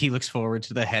 he looks forward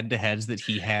to the head-to-heads that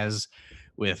he has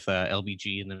with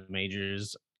LBG in the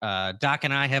majors. Doc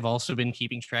and I have also been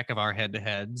keeping track of our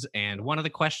head-to-heads, and one of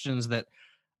the questions that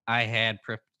I had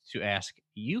prepped to ask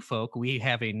you folk, we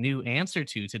have a new answer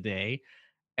to today,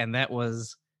 and that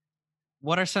was,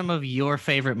 what are some of your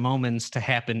favorite moments to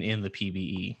happen in the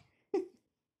PBE?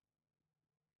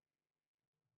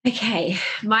 Okay,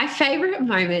 my favorite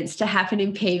moments to happen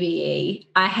in PBE,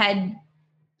 I had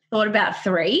thought about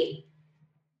 3,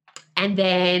 and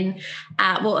then,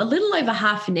 a little over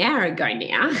half an hour ago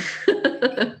now,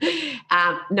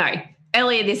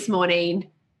 earlier this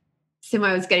morning,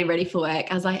 Simo was getting ready for work.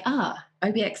 I was like,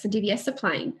 OBX and DBS are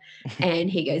playing. And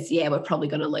he goes, yeah, we're probably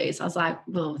going to lose. I was like,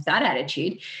 well, with that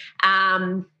attitude.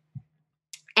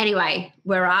 Anyway,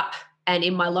 we're up, and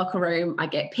in my locker room, I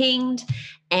get pinged,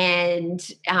 and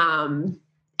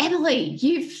Emily,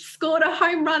 you've scored a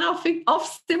home run off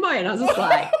Simo. And I was just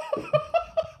like,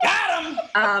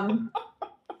 got him.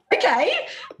 Okay,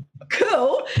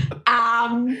 cool.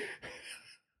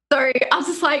 So I was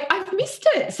just like, I've missed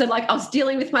it. So, like, I was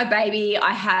dealing with my baby.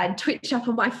 I had Twitch up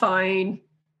on my phone.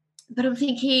 But I'm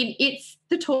thinking, it's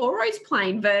the Toros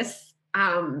playing versus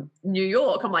New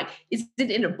York. I'm like, is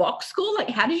it in a box score? Like,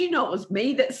 how did you know it was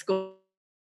me that scored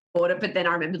it, but then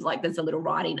I remembered like there's a little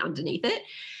writing underneath it.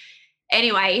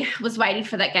 Anyway, was waiting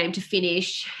for that game to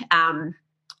finish,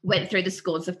 went through the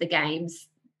scores of the games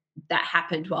that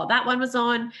happened while that one was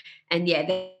on. And yeah,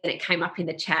 then it came up in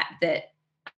the chat that,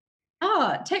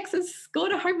 Texas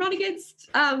scored a home run against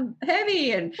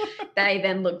Herbie. And they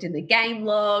then looked in the game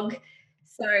log.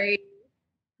 So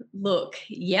look,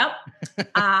 yep.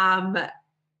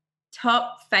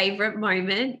 Top favorite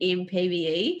moment in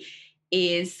PBE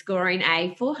is scoring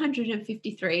a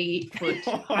 453-foot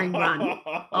home run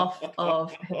off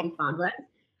of Herbie Farnworth.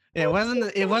 It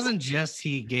wasn't just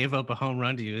he gave up a home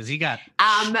run to you, as he got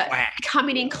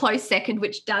coming in close second,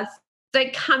 so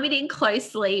coming in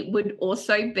closely would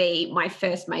also be my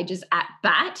first majors at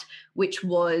bat, which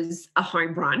was a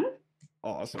home run.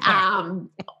 Awesome.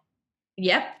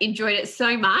 Yep, enjoyed it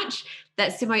so much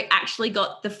that Simo actually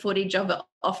got the footage of it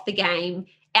off the game,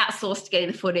 outsourced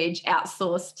getting the footage,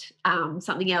 outsourced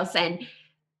something else, and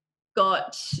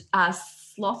got Joey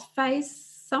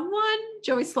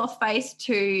Slothface,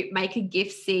 to make a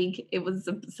GIF sig. It was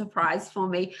a surprise for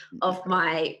me of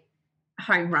my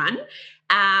home run.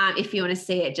 If you want to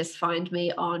see it, just find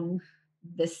me on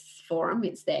this forum.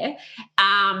 It's there.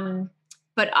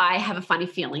 But I have a funny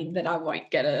feeling that I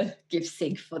won't get a GIF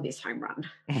sig for this home run.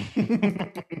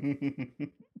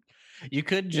 You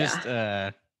could just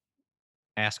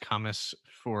ask Hummus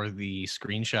for the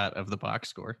screenshot of the box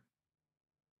score.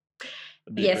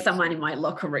 Yeah, someone in my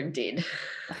locker room did.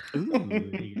 Ooh,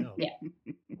 there you go. Yeah.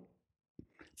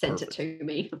 Sent it to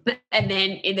me. And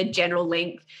then in the general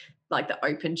link, like the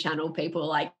open channel, people are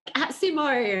like, at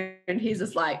Simo. And he's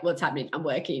just like, what's happening? I'm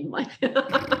working. Like,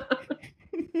 yeah.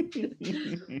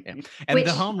 And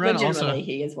the home run also,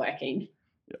 he is working.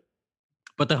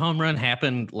 But the home run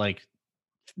happened like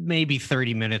maybe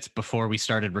 30 minutes before we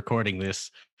started recording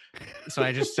this. So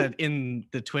I just said in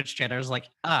the Twitch chat, I was like,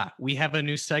 we have a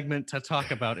new segment to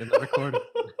talk about in the recording.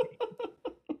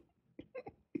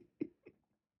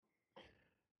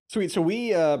 Sweet. So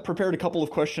we prepared a couple of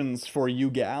questions for you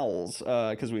gals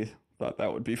because we thought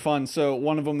that would be fun. So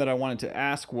one of them that I wanted to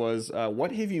ask was,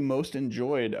 what have you most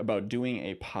enjoyed about doing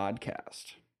a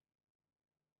podcast?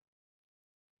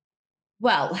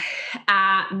 Well,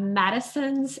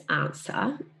 Madison's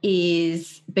answer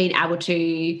is being able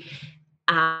to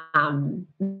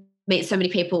meet so many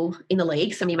people in the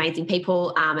league, so many amazing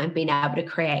people, and being able to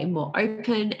create a more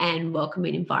open and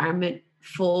welcoming environment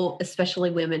for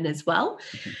especially women as well.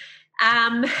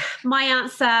 My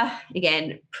answer,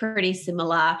 again, pretty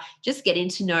similar, just getting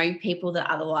to know people that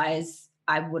otherwise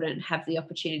I wouldn't have the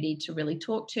opportunity to really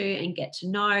talk to and get to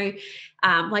know.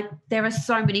 Like there are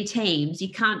so many teams, you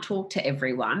can't talk to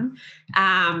everyone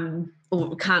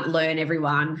or can't learn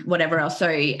everyone, whatever else. So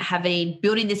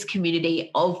building this community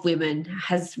of women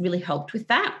has really helped with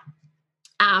that.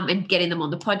 And getting them on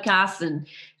the podcast and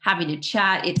having a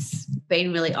chat, it's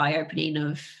been really eye-opening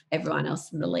of everyone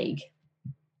else in the league.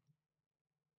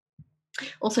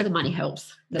 Also, the money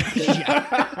helps. That's good.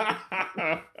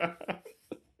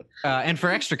 And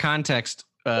for extra context,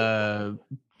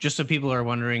 just so people are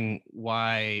wondering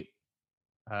why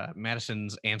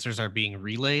Madison's answers are being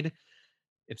relayed,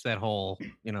 it's that whole,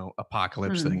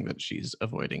 apocalypse thing that she's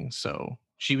avoiding. So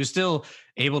she was still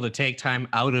able to take time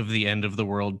out of the end of the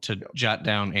world to jot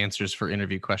down answers for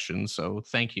interview questions. So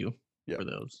thank you for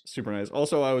those. Super nice.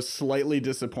 Also, I was slightly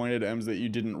disappointed, Ems, that you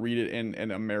didn't read it in an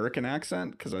American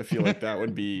accent, because I feel like that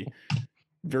would be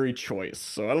very choice.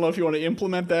 So I don't know if you want to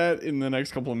implement that in the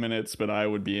next couple of minutes, but I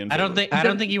would be in. I don't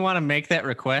think you want to make that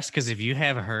request, because if you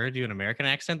have her do an American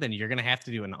accent, then you're gonna have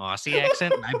to do an Aussie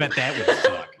accent, and I bet that would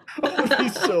suck. That would be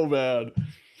so bad.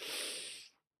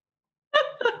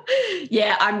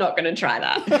 Yeah, I'm not going to try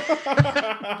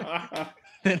that.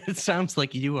 Then it sounds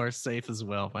like you are safe as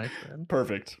well, my friend.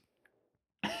 Perfect.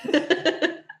 Pop,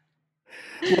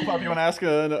 you want to ask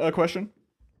a question?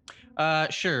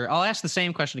 Sure. I'll ask the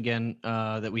same question again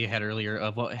that we had earlier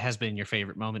of what has been your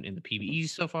favorite moment in the PBE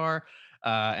so far.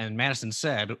 And Madison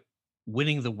said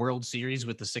winning the World Series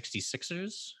with the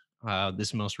 66ers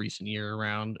this most recent year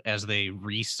around as they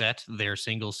reset their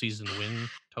single season win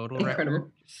total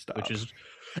record, which is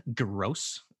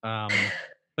gross.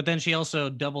 But then she also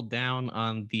doubled down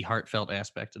on the heartfelt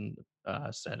aspect and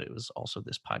said it was also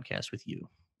this podcast with you.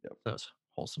 Yep. That was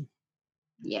wholesome.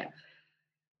 Yeah.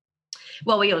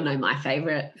 Well, we all know my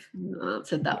favorite. I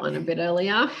answered that one a bit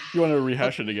earlier. You want to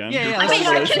rehash it again? Yeah. I mean,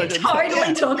 I can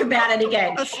totally talk about it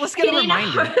again. Let's get a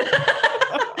reminder.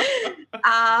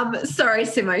 Sorry,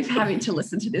 Simo, for having to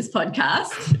listen to this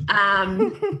podcast.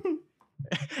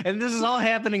 And this is all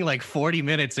happening like 40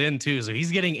 minutes in, too. So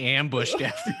he's getting ambushed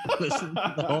after listening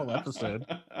to the whole episode.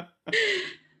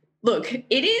 Look,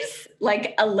 it is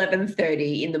like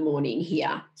 11:30 in the morning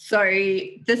here. So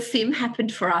the sim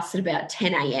happened for us at about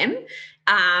 10 a.m.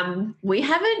 We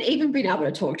haven't even been able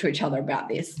to talk to each other about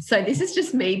this. So this is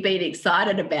just me being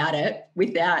excited about it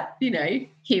without,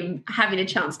 him having a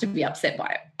chance to be upset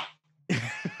by it.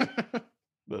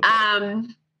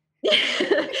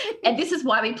 And this is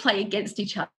why we play against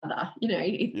each other.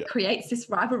 It creates this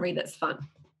rivalry that's fun.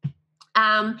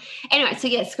 Anyway,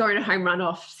 so scoring a home run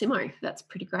off Simo. That's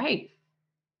pretty great.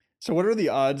 So what are the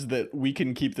odds that we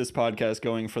can keep this podcast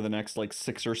going for the next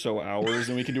 6 or so hours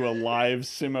and we can do a live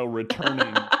Simo returning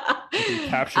and can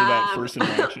capture that first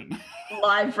interaction?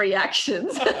 Live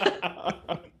reactions.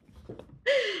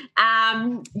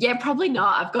 Probably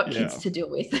not. I've got kids to deal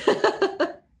with.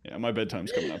 Yeah, my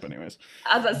bedtime's coming up anyways.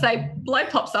 As I say, Blow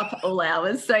pops up at all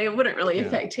hours, so it wouldn't really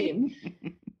affect him.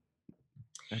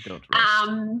 I don't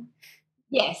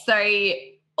rest. So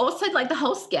also the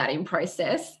whole scouting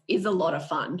process is a lot of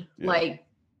fun.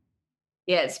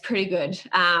 It's pretty good.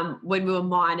 When we were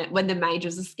when the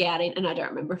majors were scouting, and I don't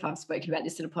remember if I've spoken about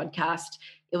this in a podcast,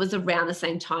 it was around the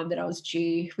same time that I was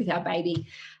due with our baby.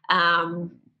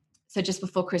 So just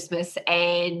before Christmas,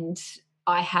 and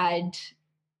I had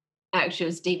actually it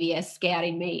was DVS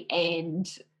scouting me, and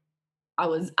I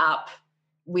was up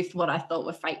with what I thought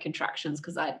were fake contractions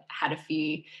because I had a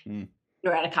few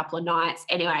throughout a couple of nights.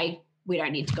 Anyway, we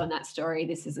don't need to go on that story.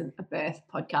 This isn't a birth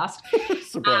podcast.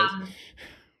 Surprise.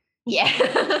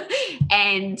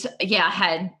 And I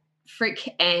had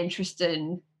Frick and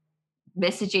Tristan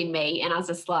messaging me, and I was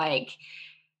just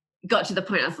got to the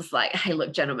point I was just hey,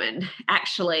 look, gentlemen,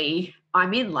 actually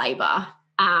I'm in labour.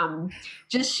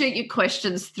 Just shoot your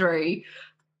questions through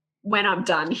when I'm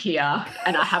done here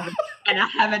and I have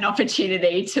an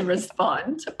opportunity to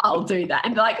respond. I'll do that.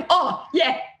 And be oh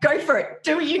yeah, go for it.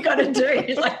 Do what you got to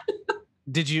do.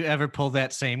 Did you ever pull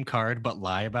that same card but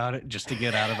lie about it just to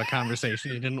get out of a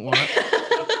conversation you didn't want?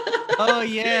 Oh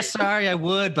yeah, sorry, I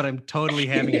would, but I'm totally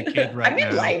having a kid right now.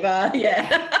 I'm in labour,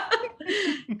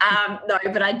 no,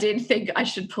 but I did think I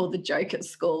should pull the joke at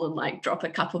school and drop a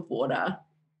cup of water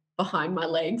behind my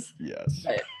legs. Yes.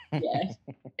 But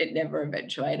it never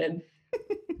eventuated.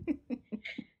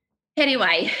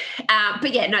 Anyway, but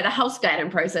the whole scouting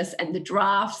process and the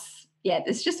drafts,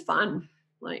 it's just fun.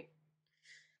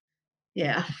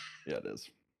 Yeah, it is.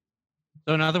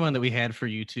 So another one that we had for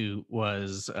you two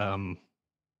was,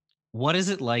 what is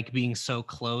it like being so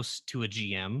close to a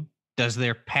GM? Does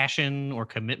their passion or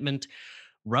commitment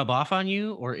rub off on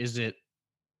you, or is it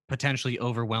potentially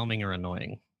overwhelming or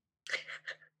annoying?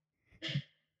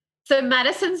 So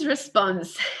Madison's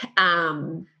response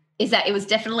is that it was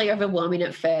definitely overwhelming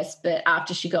at first, but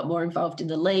after she got more involved in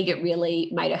the league, it really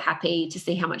made her happy to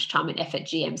see how much time and effort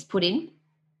GMs put in.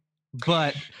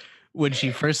 But when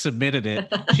she first submitted it,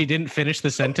 she didn't finish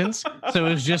the sentence. So it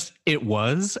was just, it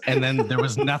was, and then there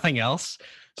was nothing else.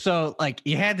 So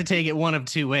you had to take it one of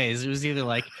two ways. It was either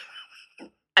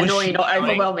annoying or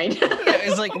overwhelming.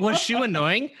 It's was Shu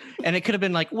annoying? And it could have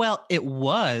been well, it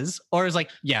was, or it's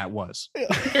yeah, it was.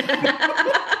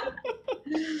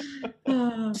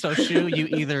 So Shu, you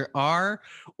either are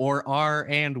or are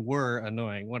and were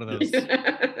annoying. One of those.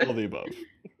 All of the above.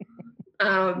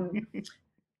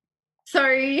 So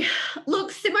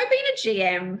look, Simo being a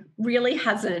GM really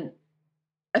hasn't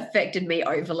affected me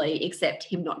overly, except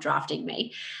him not drafting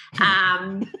me.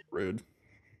 Rude.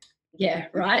 Yeah,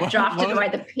 right. Drafted away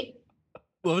the pick.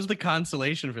 What was the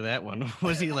consolation for that one?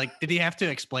 Was he did he have to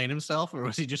explain himself, or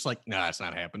was he just nah, it's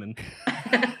not happening?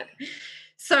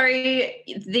 So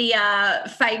the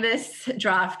famous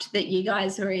draft that you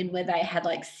guys were in, where they had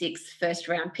 6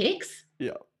 first-round picks.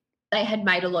 Yeah. They had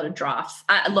made a lot of drafts,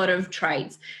 a lot of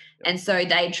trades, and so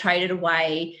they traded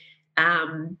away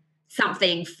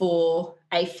something for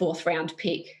a 4th-round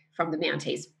pick from the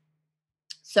Mounties.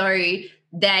 So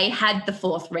they had the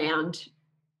 4th round,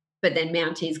 but then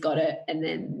Mounties got it, and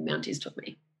then Mounties took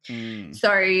me.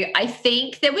 So I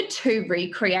think there were 2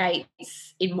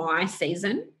 recreates in my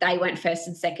season. They went 1st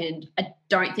and 2nd. I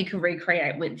don't think a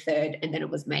recreate went 3rd, and then it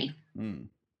was me.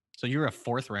 So you're a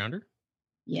 4th rounder?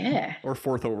 Yeah. Or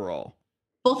 4th overall?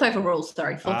 4th overall,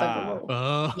 sorry. 4th overall.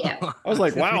 Oh. Yeah. I was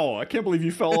wow, I can't believe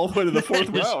you fell all the way to the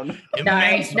 4th round.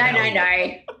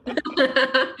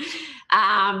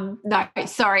 No,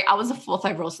 sorry. I was a 4th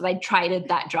overall, so they traded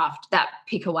that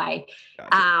pick away.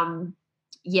 Gotcha.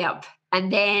 Yep. And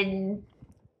then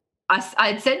I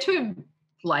had said to him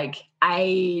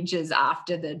ages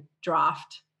after the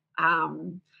draft,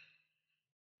 and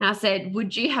I said,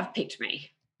 would you have picked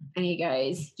me? And he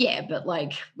goes, yeah, but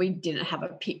we didn't have a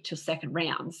pick till 2nd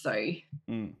round, so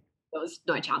there was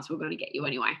no chance we were going to get you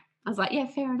anyway. I was yeah,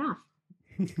 fair enough.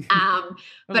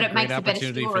 But it makes a better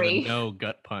opportunity story. for the no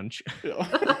gut punch.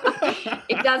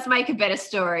 It does make a better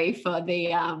story for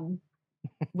the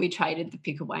we traded the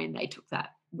pick away and they took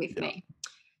that with me.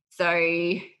 So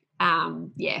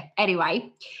yeah,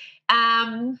 anyway.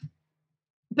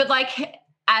 But like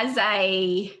as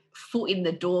a foot in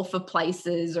the door for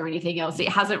places or anything else, it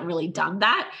hasn't really done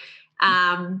that.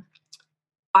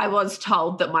 I was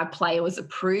told that my player was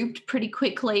approved pretty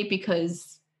quickly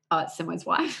because it's Simo's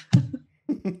wife.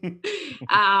 But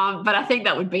I think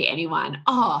that would be anyone.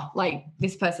 Oh, like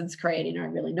this person's creating, I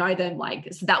really know them.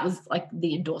 Like, so that was like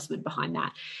the endorsement behind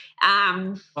that.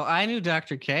 Well, I knew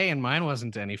Dr. K and mine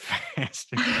wasn't any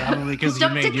faster. Probably because you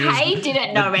Dr. made yours. K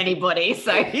didn't know anybody,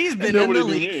 so He's been in the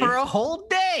league for a whole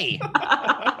day.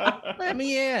 Let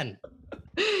me in.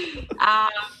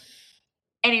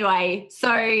 Anyway,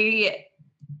 so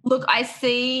look, I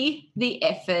see the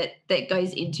effort that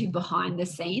goes into behind the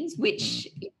scenes, which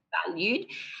is valued.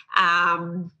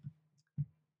 And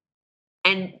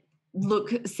look,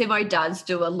 Simo does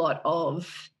do a lot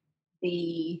of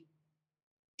the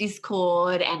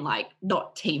Discord and like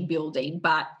not team building,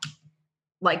 but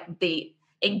like the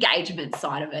engagement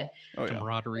side of it. Oh, yeah.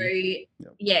 Camaraderie. So,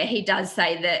 yeah, he does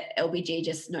say that LBG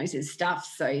just knows his stuff.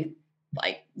 So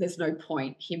like there's no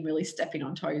point him really stepping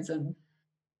on toes and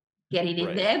getting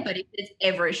in there. But if there's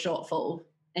ever a shortfall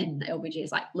and LBG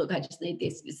is like, look, I just need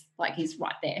this, it's like he's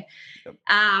right there. Yep.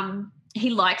 He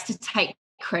likes to take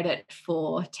credit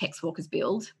for Tex Walker's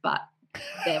build, but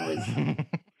there was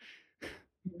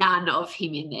none of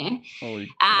him in there. Well, he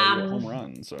got a home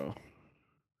run, so.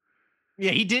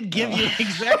 Yeah, he did give you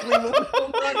exactly what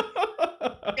home run.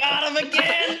 Got him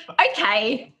again.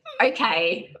 Okay.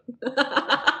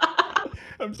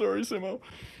 I'm sorry, Simo.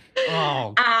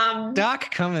 Oh,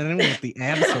 Doc coming in with the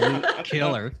absolute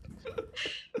killer.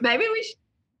 Maybe we should.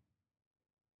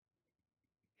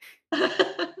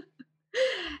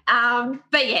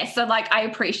 But yeah, so like I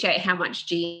appreciate how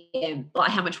much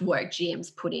how much work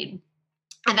GMs put in,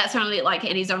 and that's only like,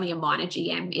 and he's only a minor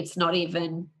GM. It's not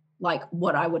even like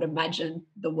what I would imagine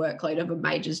the workload of a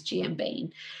majors GM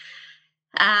being.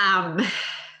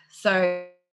 So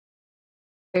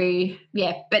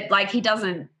yeah, but like he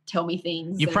doesn't tell me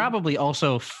things. You probably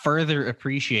also further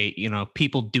appreciate,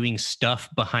 people doing stuff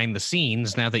behind the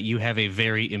scenes now that you have a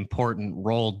very important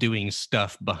role doing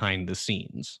stuff behind the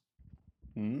scenes.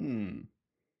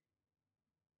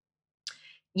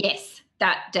 Yes,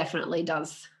 that definitely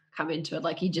does come into it.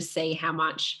 Like you just see how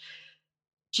much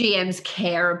GMs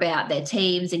care about their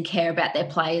teams and care about their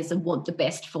players and want the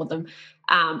best for them.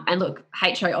 And look,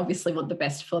 HO obviously want the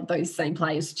best for those same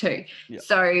players too. Yep.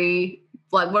 So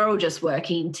like we're all just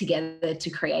working together to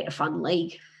create a fun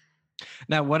league.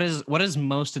 Now, what is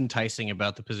most enticing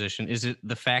about the position? Is it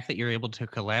the fact that you're able to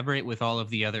collaborate with all of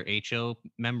the other HO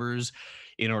members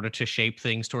in order to shape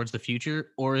things towards the future?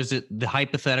 Or is it the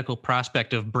hypothetical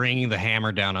prospect of bringing the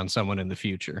hammer down on someone in the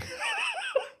future?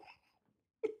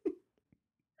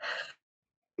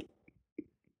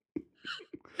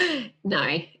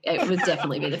 No, it would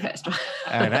definitely be the first one.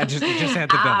 All right, I just had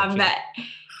to double check.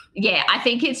 Yeah, I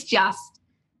think it's just.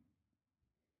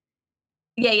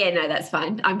 Yeah, no, that's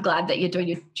fine. I'm glad that you're doing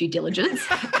your due diligence.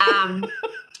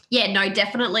 Yeah, no,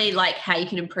 definitely like how you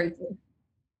can improve.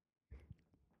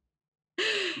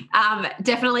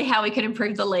 Definitely how we can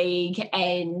improve the league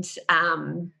and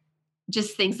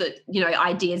just things that,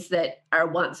 ideas that are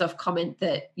a once-off comment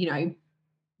that,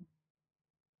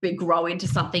 we grow into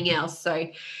something else. So,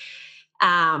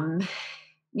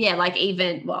 yeah, like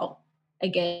even, well,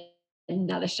 again,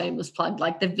 another shameless plug,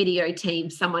 like the video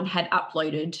team, someone had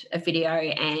uploaded a video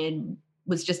and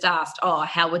was just asked,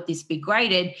 how would this be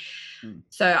graded?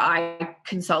 So I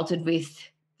consulted with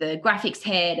the graphics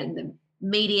head and the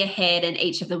media head, and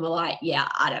each of them were like, yeah,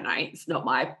 I don't know, it's not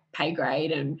my pay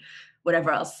grade and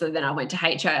whatever else. So then I went to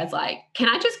HR. I was like, can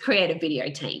I just create a video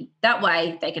team? That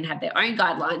way they can have their own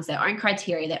guidelines, their own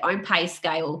criteria, their own pay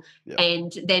scale,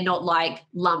 and they're not like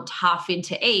lumped half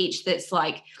into each. That's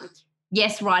like,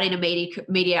 yes, writing a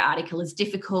media article is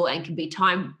difficult and can be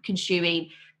time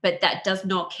consuming, but that does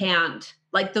not count.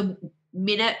 Like the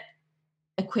minute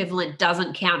equivalent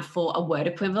doesn't count for a word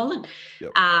equivalent.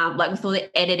 Like with all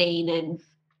the editing and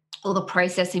all the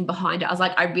processing behind it, I was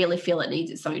like, I really feel it needs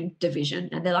its own division.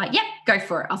 And they're like, go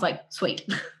for it. I was like, sweet.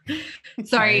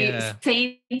 So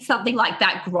seeing something like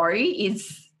that grow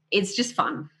is just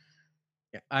fun.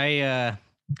 I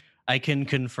can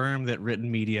confirm that written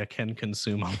media can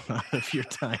consume a lot of your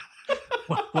time.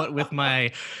 What with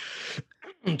my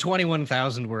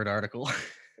 21,000 word article.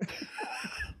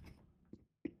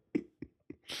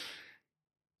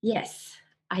 Yes,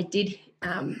 I did.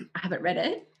 I haven't read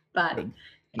it, but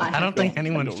I don't think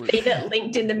anyone. don't seen it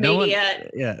linked in the No one- media.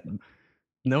 yeah,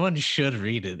 no one should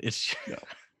read it. It's. No.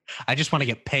 I just want to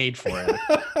get paid for it.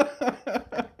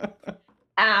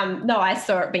 No, I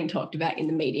saw it being talked about in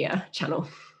the media channel.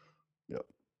 Yep.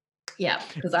 Yeah,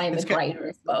 because I am It's a got- grader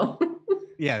as well.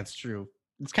 Yeah, it's true.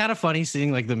 It's kind of funny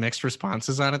seeing like the mixed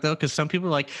responses on it though, because some people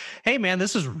are like, "Hey, man,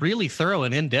 this is really thorough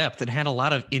and in depth. It had a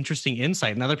lot of interesting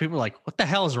insight," and other people are like, "What the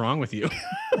hell is wrong with you?"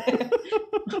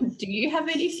 Do you have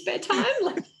any spare time?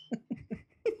 Like,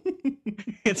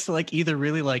 It's like either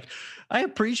really like, "I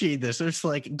appreciate this," or it's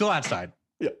like, "Go outside."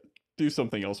 Do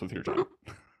something else with your time.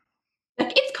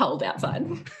 it's cold outside.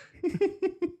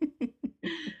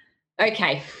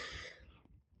 Okay.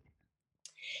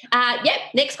 Yep.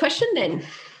 Next question then.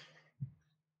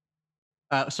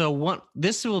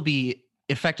 This will be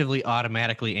effectively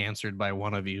automatically answered by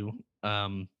one of you.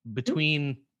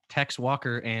 Between Tex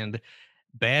Walker and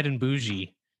Bad and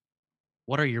Bougie,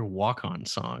 what are your walk-on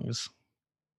songs?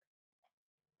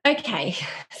 Okay.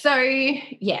 So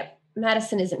yeah,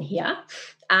 Madison isn't here,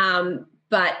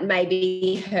 but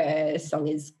maybe her song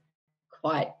is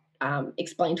quite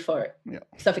explained for it. Yeah.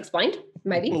 Self-explained.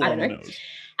 Maybe Little I on don't the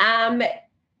know. nose.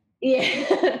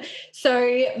 Yeah. So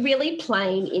really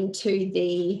playing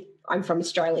into I'm from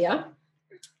Australia,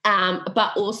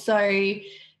 but also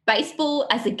baseball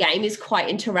as a game is quite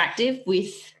interactive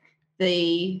with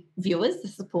the viewers, the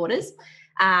supporters.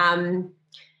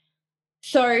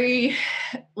 So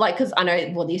like, because I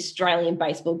know, well, the Australian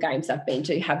baseball games I've been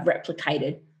to have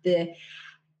replicated the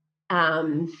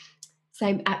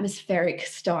same atmospheric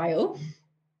style.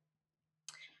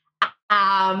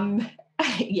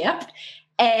 Yep.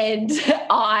 And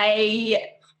I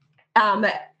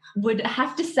would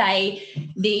have to say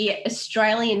the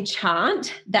Australian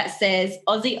chant that says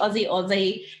Aussie, Aussie,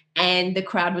 Aussie, and the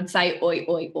crowd would say oi,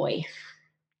 oi, oi.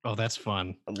 Oh, that's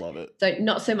fun. I love it. So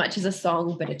not so much as a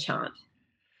song, but a chant.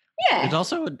 Yeah.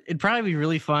 It'd probably be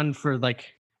really fun for the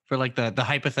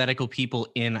hypothetical people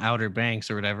in Outer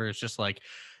Banks or whatever. It's just like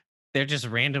they're just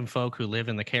random folk who live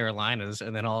in the Carolinas,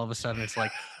 and then all of a sudden it's like,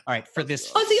 all right, for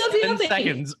this Aussie, Aussie, 7 Aussie.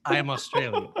 seconds, I am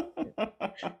Australian.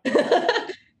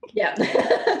 Yeah.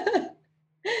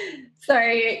 So,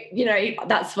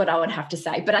 that's what I would have to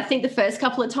say. But I think the first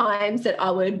couple of times that I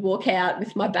would walk out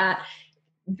with my bat,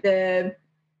 the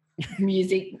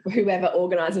music, whoever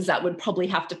organizes that would probably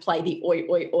have to play the oi,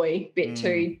 oi, oi bit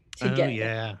to get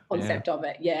the concept of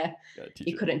it. Yeah.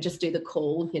 You couldn't just do the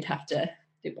call. You'd have to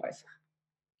do both.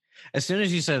 As soon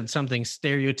as you said something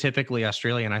stereotypically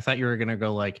Australian, I thought you were going to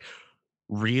go like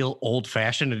real old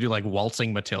fashioned to do like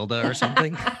Waltzing Matilda or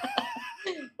something.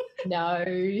 No.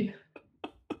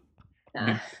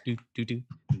 Nah. Do.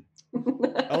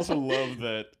 I also love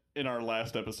that in our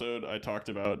last episode, I talked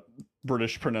about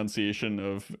British pronunciation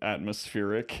of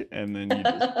atmospheric, and then you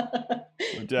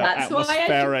just That's why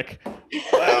atmospheric.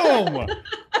 Boom!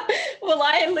 Well,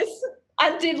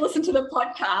 I did listen to the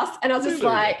podcast, and I was just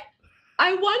like,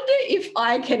 I wonder if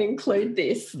I can include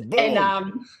this. Boom.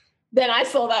 And then I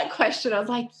saw that question. I was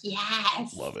like,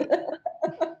 yes. Love it.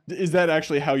 Is that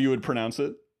actually how you would pronounce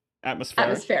it? Atmospheric?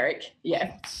 Atmospheric, yeah.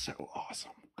 That's so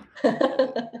awesome.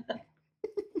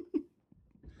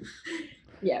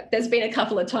 Yeah, there's been a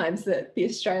couple of times that the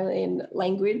Australian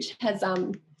language has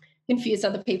confused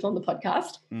other people on the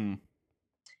podcast.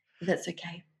 That's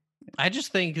okay. I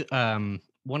just think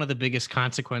one of the biggest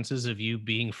consequences of you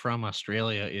being from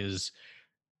Australia is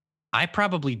I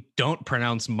probably don't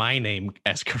pronounce my name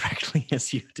as correctly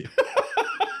as you do.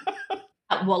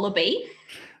 Wallaby.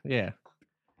 Yeah.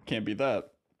 Can't beat that.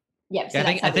 Yep. So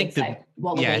I think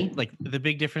Wallaby. yeah, like the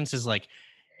big difference is like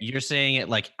you're saying it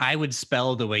like I would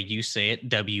spell the way you say it,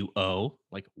 W-O,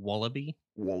 like wallaby.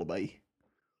 Wallaby.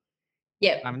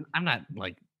 Yep. I'm not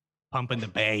like pumping the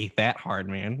bay that hard,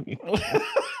 man.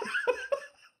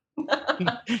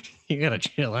 You gotta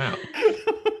chill out.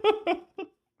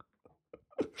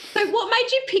 So what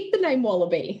made you pick the name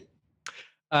Wallaby?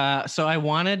 So I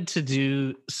wanted to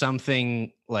do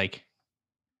something like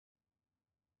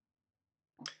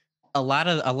a lot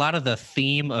of the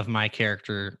theme of my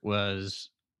character was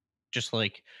just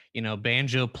like,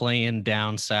 banjo playing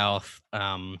down south.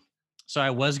 So I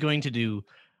was going to do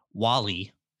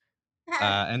Wally.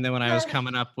 And then when I was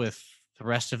coming up with the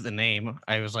rest of the name,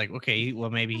 I was like, okay, well,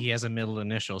 maybe he has a middle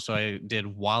initial. So I did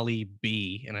Wally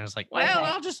B. And I was like, well, Okay.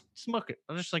 I'll just smoke it.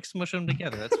 I'll just like smush them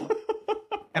together. That's fine.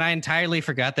 And I entirely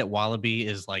forgot that Wallaby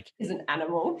is like Is an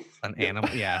animal. an animal.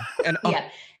 Yeah. And Yeah.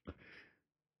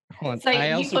 hold on, So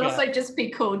I you could got- also just be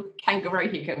called Kangaroo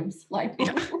Hickams. Like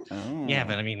Oh. Yeah,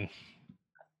 but I mean,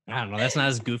 I don't know. That's not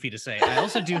as goofy to say. I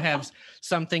also do have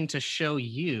something to show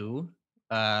you.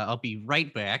 I'll be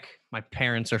right back. my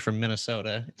parents are from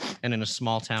Minnesota, and in a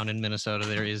small town in Minnesota,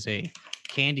 there is a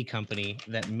candy company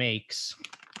that makes.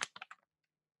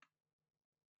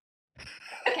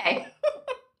 Okay.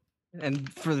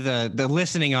 And for the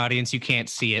listening audience, you can't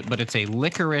see it, but it's a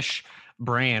licorice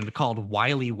brand called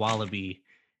Wiley Wallaby,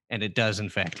 and it does in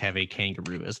fact have a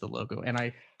kangaroo as the logo. And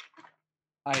I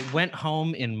went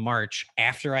home in March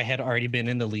after I had already been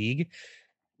in the league,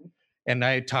 and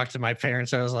I talked to my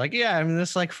parents. I was like, "Yeah, I'm in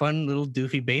this like fun little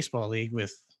doofy baseball league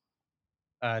with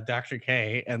Dr.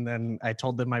 K." And then I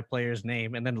told them my player's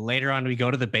name. And then later on, we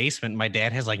go to the basement. And my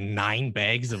dad has like 9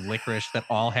 bags of licorice that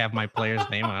all have my player's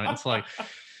name on it. It's like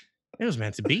it was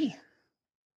meant to be.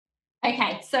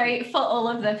 Okay, so for all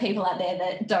of the people out there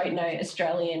that don't know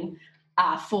Australian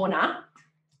fauna,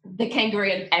 the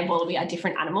kangaroo and wallaby are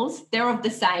different animals. They're of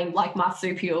the same, like,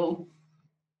 marsupial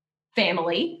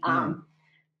family,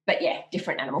 but yeah,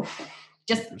 different animal.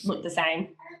 Just look the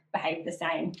same, behave the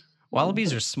same.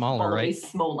 Wallabies are smaller, Wallabies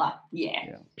right? Smaller,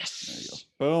 yeah. Yes. There you go.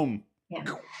 Boom.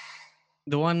 Yeah.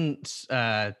 The one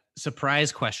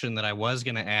surprise question that I was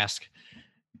going to ask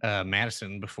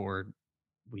Madison before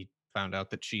we found out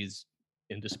that she's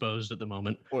indisposed at the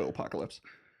moment Oil apocalypse.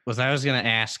 was I was going to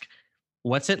ask,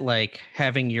 what's it like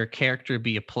having your character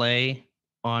be a play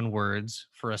on words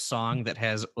for a song that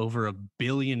has over 1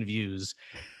 billion views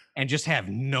and just have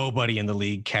nobody in the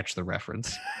league catch the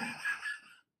reference?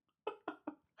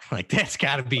 Like, that's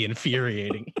got to be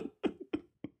infuriating.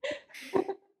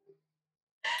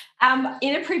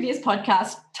 In a previous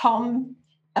podcast, Tom,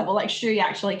 Shu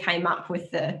actually came up with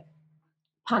the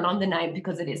pun on the name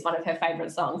because it is one of her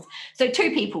favourite songs. So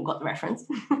 2 people got the reference.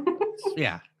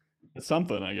 Yeah. It's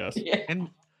something, I guess. Yeah. And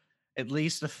at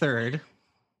least a third.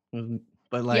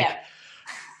 But like,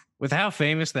 with how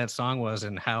famous that song was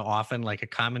and how often like a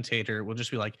commentator will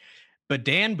just be like, but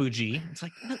Dan Bougie, it's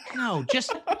like, no,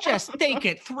 just think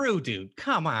it through, dude.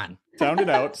 Come on. Sound it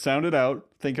out.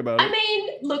 Think about it. I mean,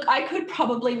 look, I could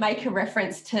probably make a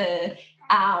reference to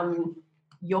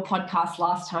your podcast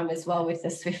last time as well with the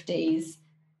Swifties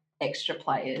extra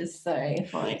players. So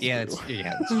like, it's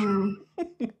true.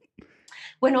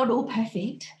 We're not all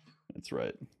perfect. That's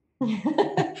right.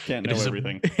 Can't know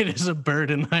everything. It is a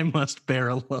burden I must bear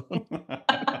alone.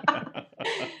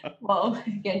 Well,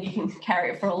 again, you can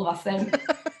carry it for all of us then.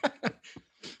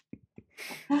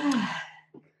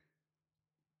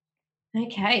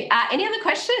 Okay. Any other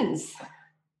questions?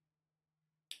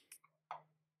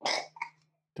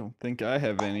 Don't think I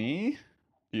have any.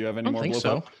 Do you have any more? I don't think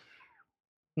so.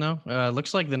 No.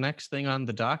 Looks like the next thing on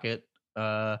the docket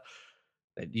that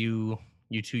you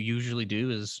 2 usually do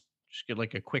is just get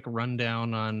like a quick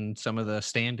rundown on some of the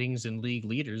standings and league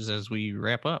leaders as we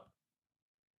wrap up.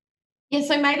 Yeah,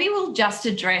 so maybe we'll just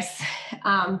address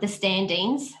the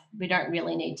standings. We don't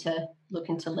really need to look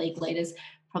into league leaders,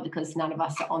 probably because none of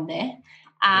us are on there.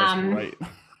 That's right.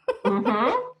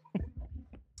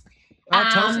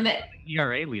 Tell us the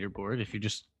ERA leaderboard if you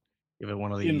just give it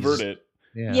one of these. Invert it.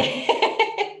 Yeah.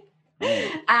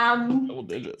 Double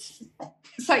digits.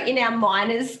 So in our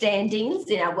minors standings,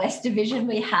 in our West Division,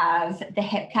 we have the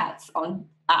Hepcats on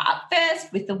up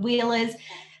first with the Wheelers,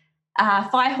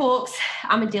 Firehawks,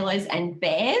 Armadillos and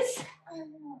Bears.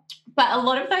 But a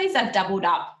lot of those are doubled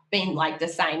up, being like the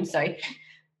same. So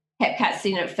Hepcats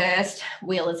sitting at first,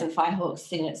 Wheelers and Firehawks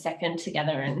sitting at second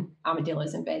together, and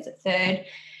Armadillos and Bears at third.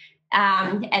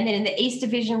 And then in the East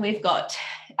Division, we've got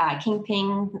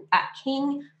Kingpins,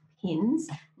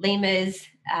 Lemurs,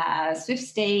 Swift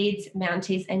Steeds,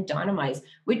 Mounties and Dynamos,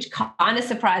 which kind of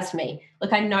surprised me.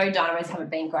 Look, I know Dynamos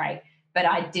haven't been great, but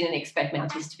I didn't expect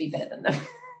Mounties to be better than them.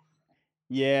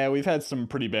 Yeah, we've had some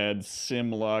pretty bad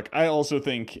sim luck. I also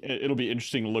think it'll be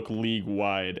interesting to look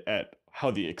league-wide at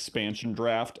how the expansion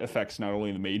draft affects not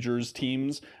only the majors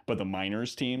teams, but the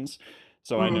minors teams.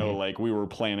 So I know, like, we were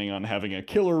planning on having a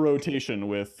killer rotation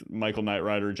with Michael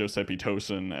Knightrider, Giuseppe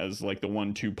Tosin as, like, the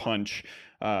 1-2 punch,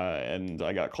 and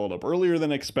I got called up earlier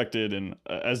than expected, and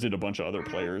as did a bunch of other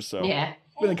players. So yeah,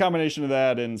 been a combination of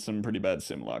that and some pretty bad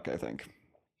sim luck, I think.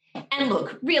 And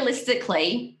look,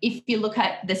 realistically, if you look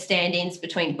at the stand-ins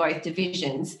between both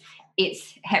divisions,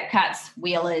 it's Hepcats,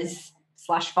 Wheelers /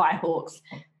 Firehawks,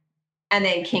 and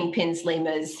then Kingpins,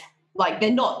 Lemurs. Like,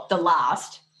 they're not the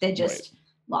last; they're just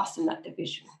last in that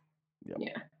division. Yep.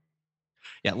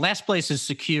 Yeah. Last place is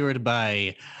secured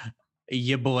by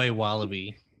your boy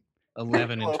Wallaby,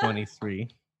 11 and 23.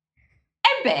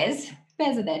 And Bears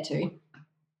are there too.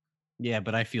 Yeah,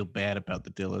 but I feel bad about the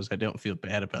Dillos. I don't feel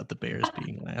bad about the Bears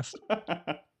being last.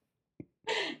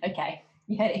 Okay,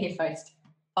 you heard it here first,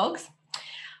 folks.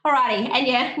 Alrighty, and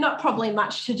yeah, not probably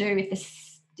much to do with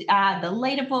this, the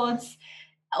leaderboards.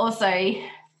 Also,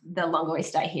 the longer we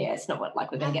stay here, it's not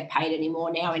like we're going to get paid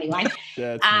anymore now anyway.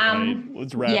 That's right.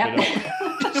 Let's wrap it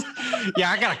up.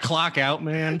 Yeah, I got to clock out,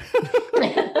 man.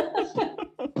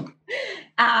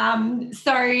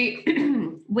 So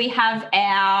we have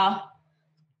our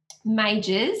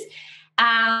majors.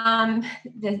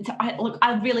 Look,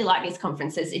 I really like these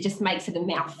conferences. It just makes it a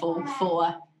mouthful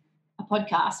for a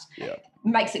podcast. Yeah.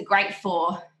 Makes it great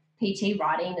for PT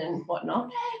writing and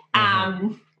whatnot.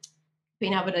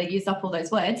 Being able to use up all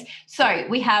those words. So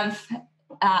we have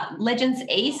Legends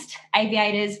East,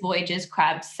 Aviators, Voyagers,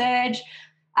 Crabs, Surge,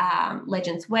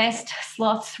 Legends West,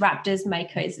 Sloths, Raptors,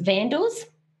 Makos, Vandals.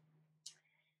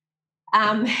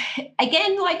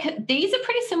 Again, like these are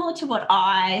pretty similar to what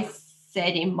I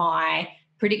said in my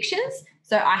predictions.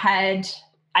 So I had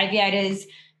Aviators,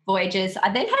 Voyagers.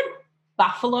 I then had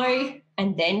Buffalo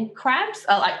and then Crabs.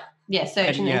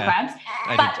 Surge and then Crabs.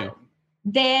 I did too.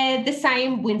 They're the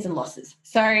same wins and losses.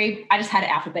 So I just had it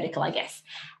alphabetical, I guess.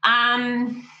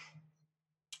 And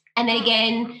then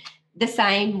again, the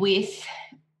same with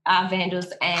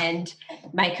Vandals and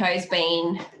Makos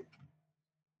being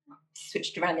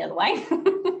switched around the other way.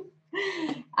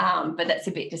 But that's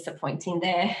a bit disappointing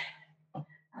there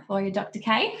for you, Dr.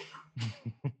 K.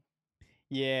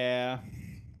 Yeah.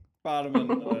 Bottom in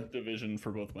the division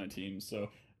for both my teams. So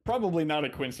probably not a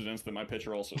coincidence that my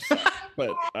pitcher also sucked.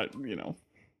 But,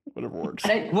 whatever works.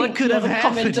 What could have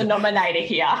happened? Common denominator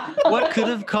here. What could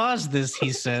have caused this,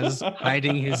 he says,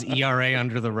 hiding his ERA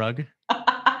under the rug.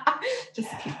 Just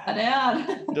keep that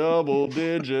out. Double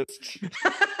digits.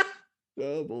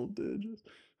 Double digits.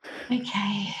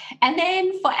 Okay. And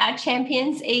then for our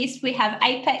Champions East, we have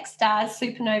Apex, Stars,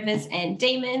 Supernovas, and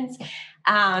Demons.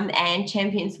 And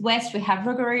Champions West, we have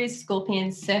Rougarous,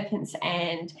 Scorpions, Serpents,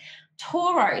 and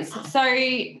Tauros. So,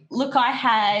 look, I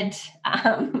had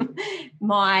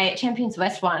my Champions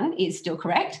West one is still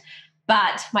correct,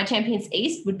 but my Champions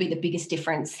East would be the biggest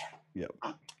difference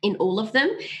in all of them.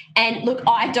 And look,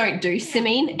 I don't do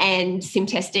simming and sim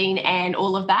testing and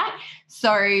all of that,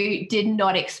 so did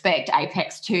not expect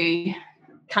Apex to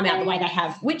come out the way they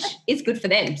have, which is good for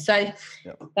them. So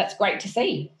that's great to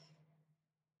see.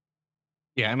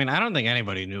 Yeah, I mean, I don't think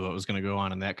anybody knew what was going to go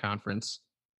on in that conference.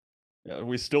 Yeah,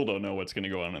 we still don't know what's going to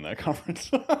go on in that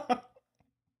conference.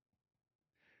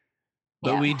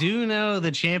 But we do know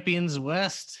the Champions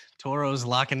West. Toro's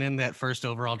locking in that first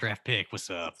overall draft pick.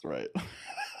 What's up? That's right.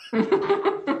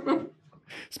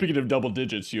 Speaking of double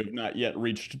digits, you have not yet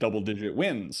reached double-digit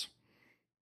wins.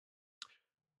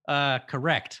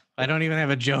 Correct. I don't even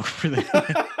have a joke for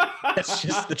that. That's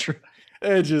just the truth.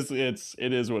 It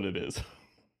is what it is.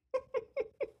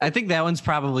 I think that one's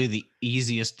probably the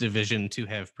easiest division to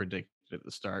have predicted at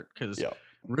the start because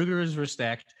Rougarous were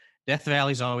stacked. Death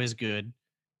Valley's always good.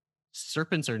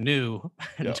 Serpents are new,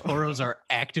 and Toros are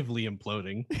actively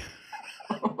imploding.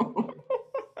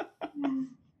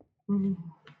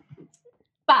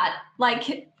 But,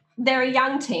 like, they're a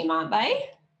young team, aren't they?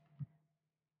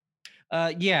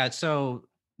 Yeah, so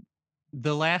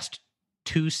the last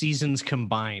 2 seasons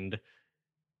combined,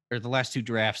 or the last 2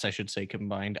 drafts, I should say,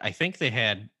 combined, I think they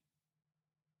had,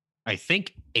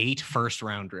 8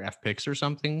 first-round draft picks or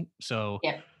something. So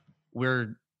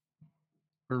we're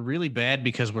really bad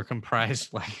because we're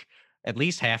comprised, like, at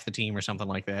least half the team or something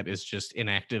like that is just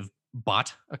inactive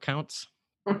bot accounts.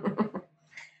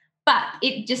 But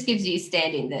it just gives you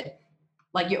standing that,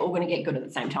 like, you're all going to get good at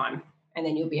the same time, and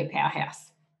then you'll be a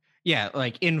powerhouse. Yeah,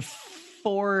 like, in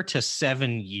 4 to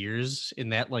 7 years, in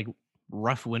that, like,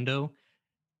 rough window,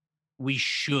 we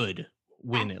should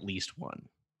win at least one.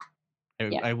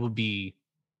 I will be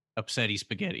upsetty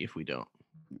spaghetti if we don't.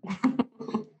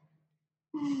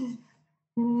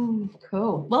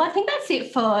 Cool. Well, I think that's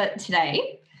it for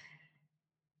today.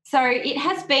 So it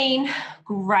has been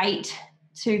great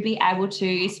to be able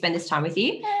to spend this time with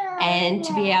you and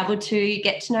to be able to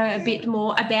get to know a bit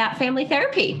more about family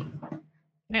therapy.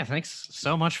 Yeah, thanks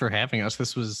so much for having us.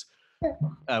 This was,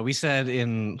 we said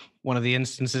in one of the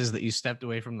instances that you stepped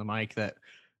away from the mic that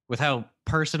with how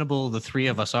personable the 3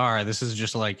 of us are, this is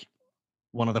just like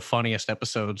one of the funniest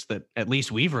episodes that at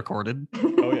least we've recorded.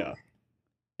 Oh, yeah.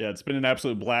 Yeah, it's been an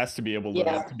absolute blast to be able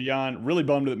to be on. Really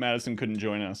bummed that Madison couldn't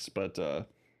join us, but we'll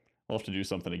have to do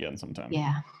something again sometime.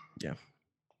 Yeah.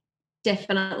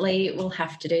 Definitely we'll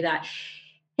have to do that.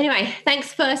 Anyway,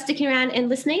 thanks for sticking around and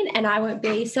listening, and I won't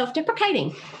be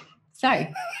self-deprecating. So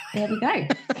there we go.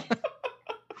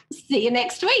 See you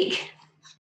next week.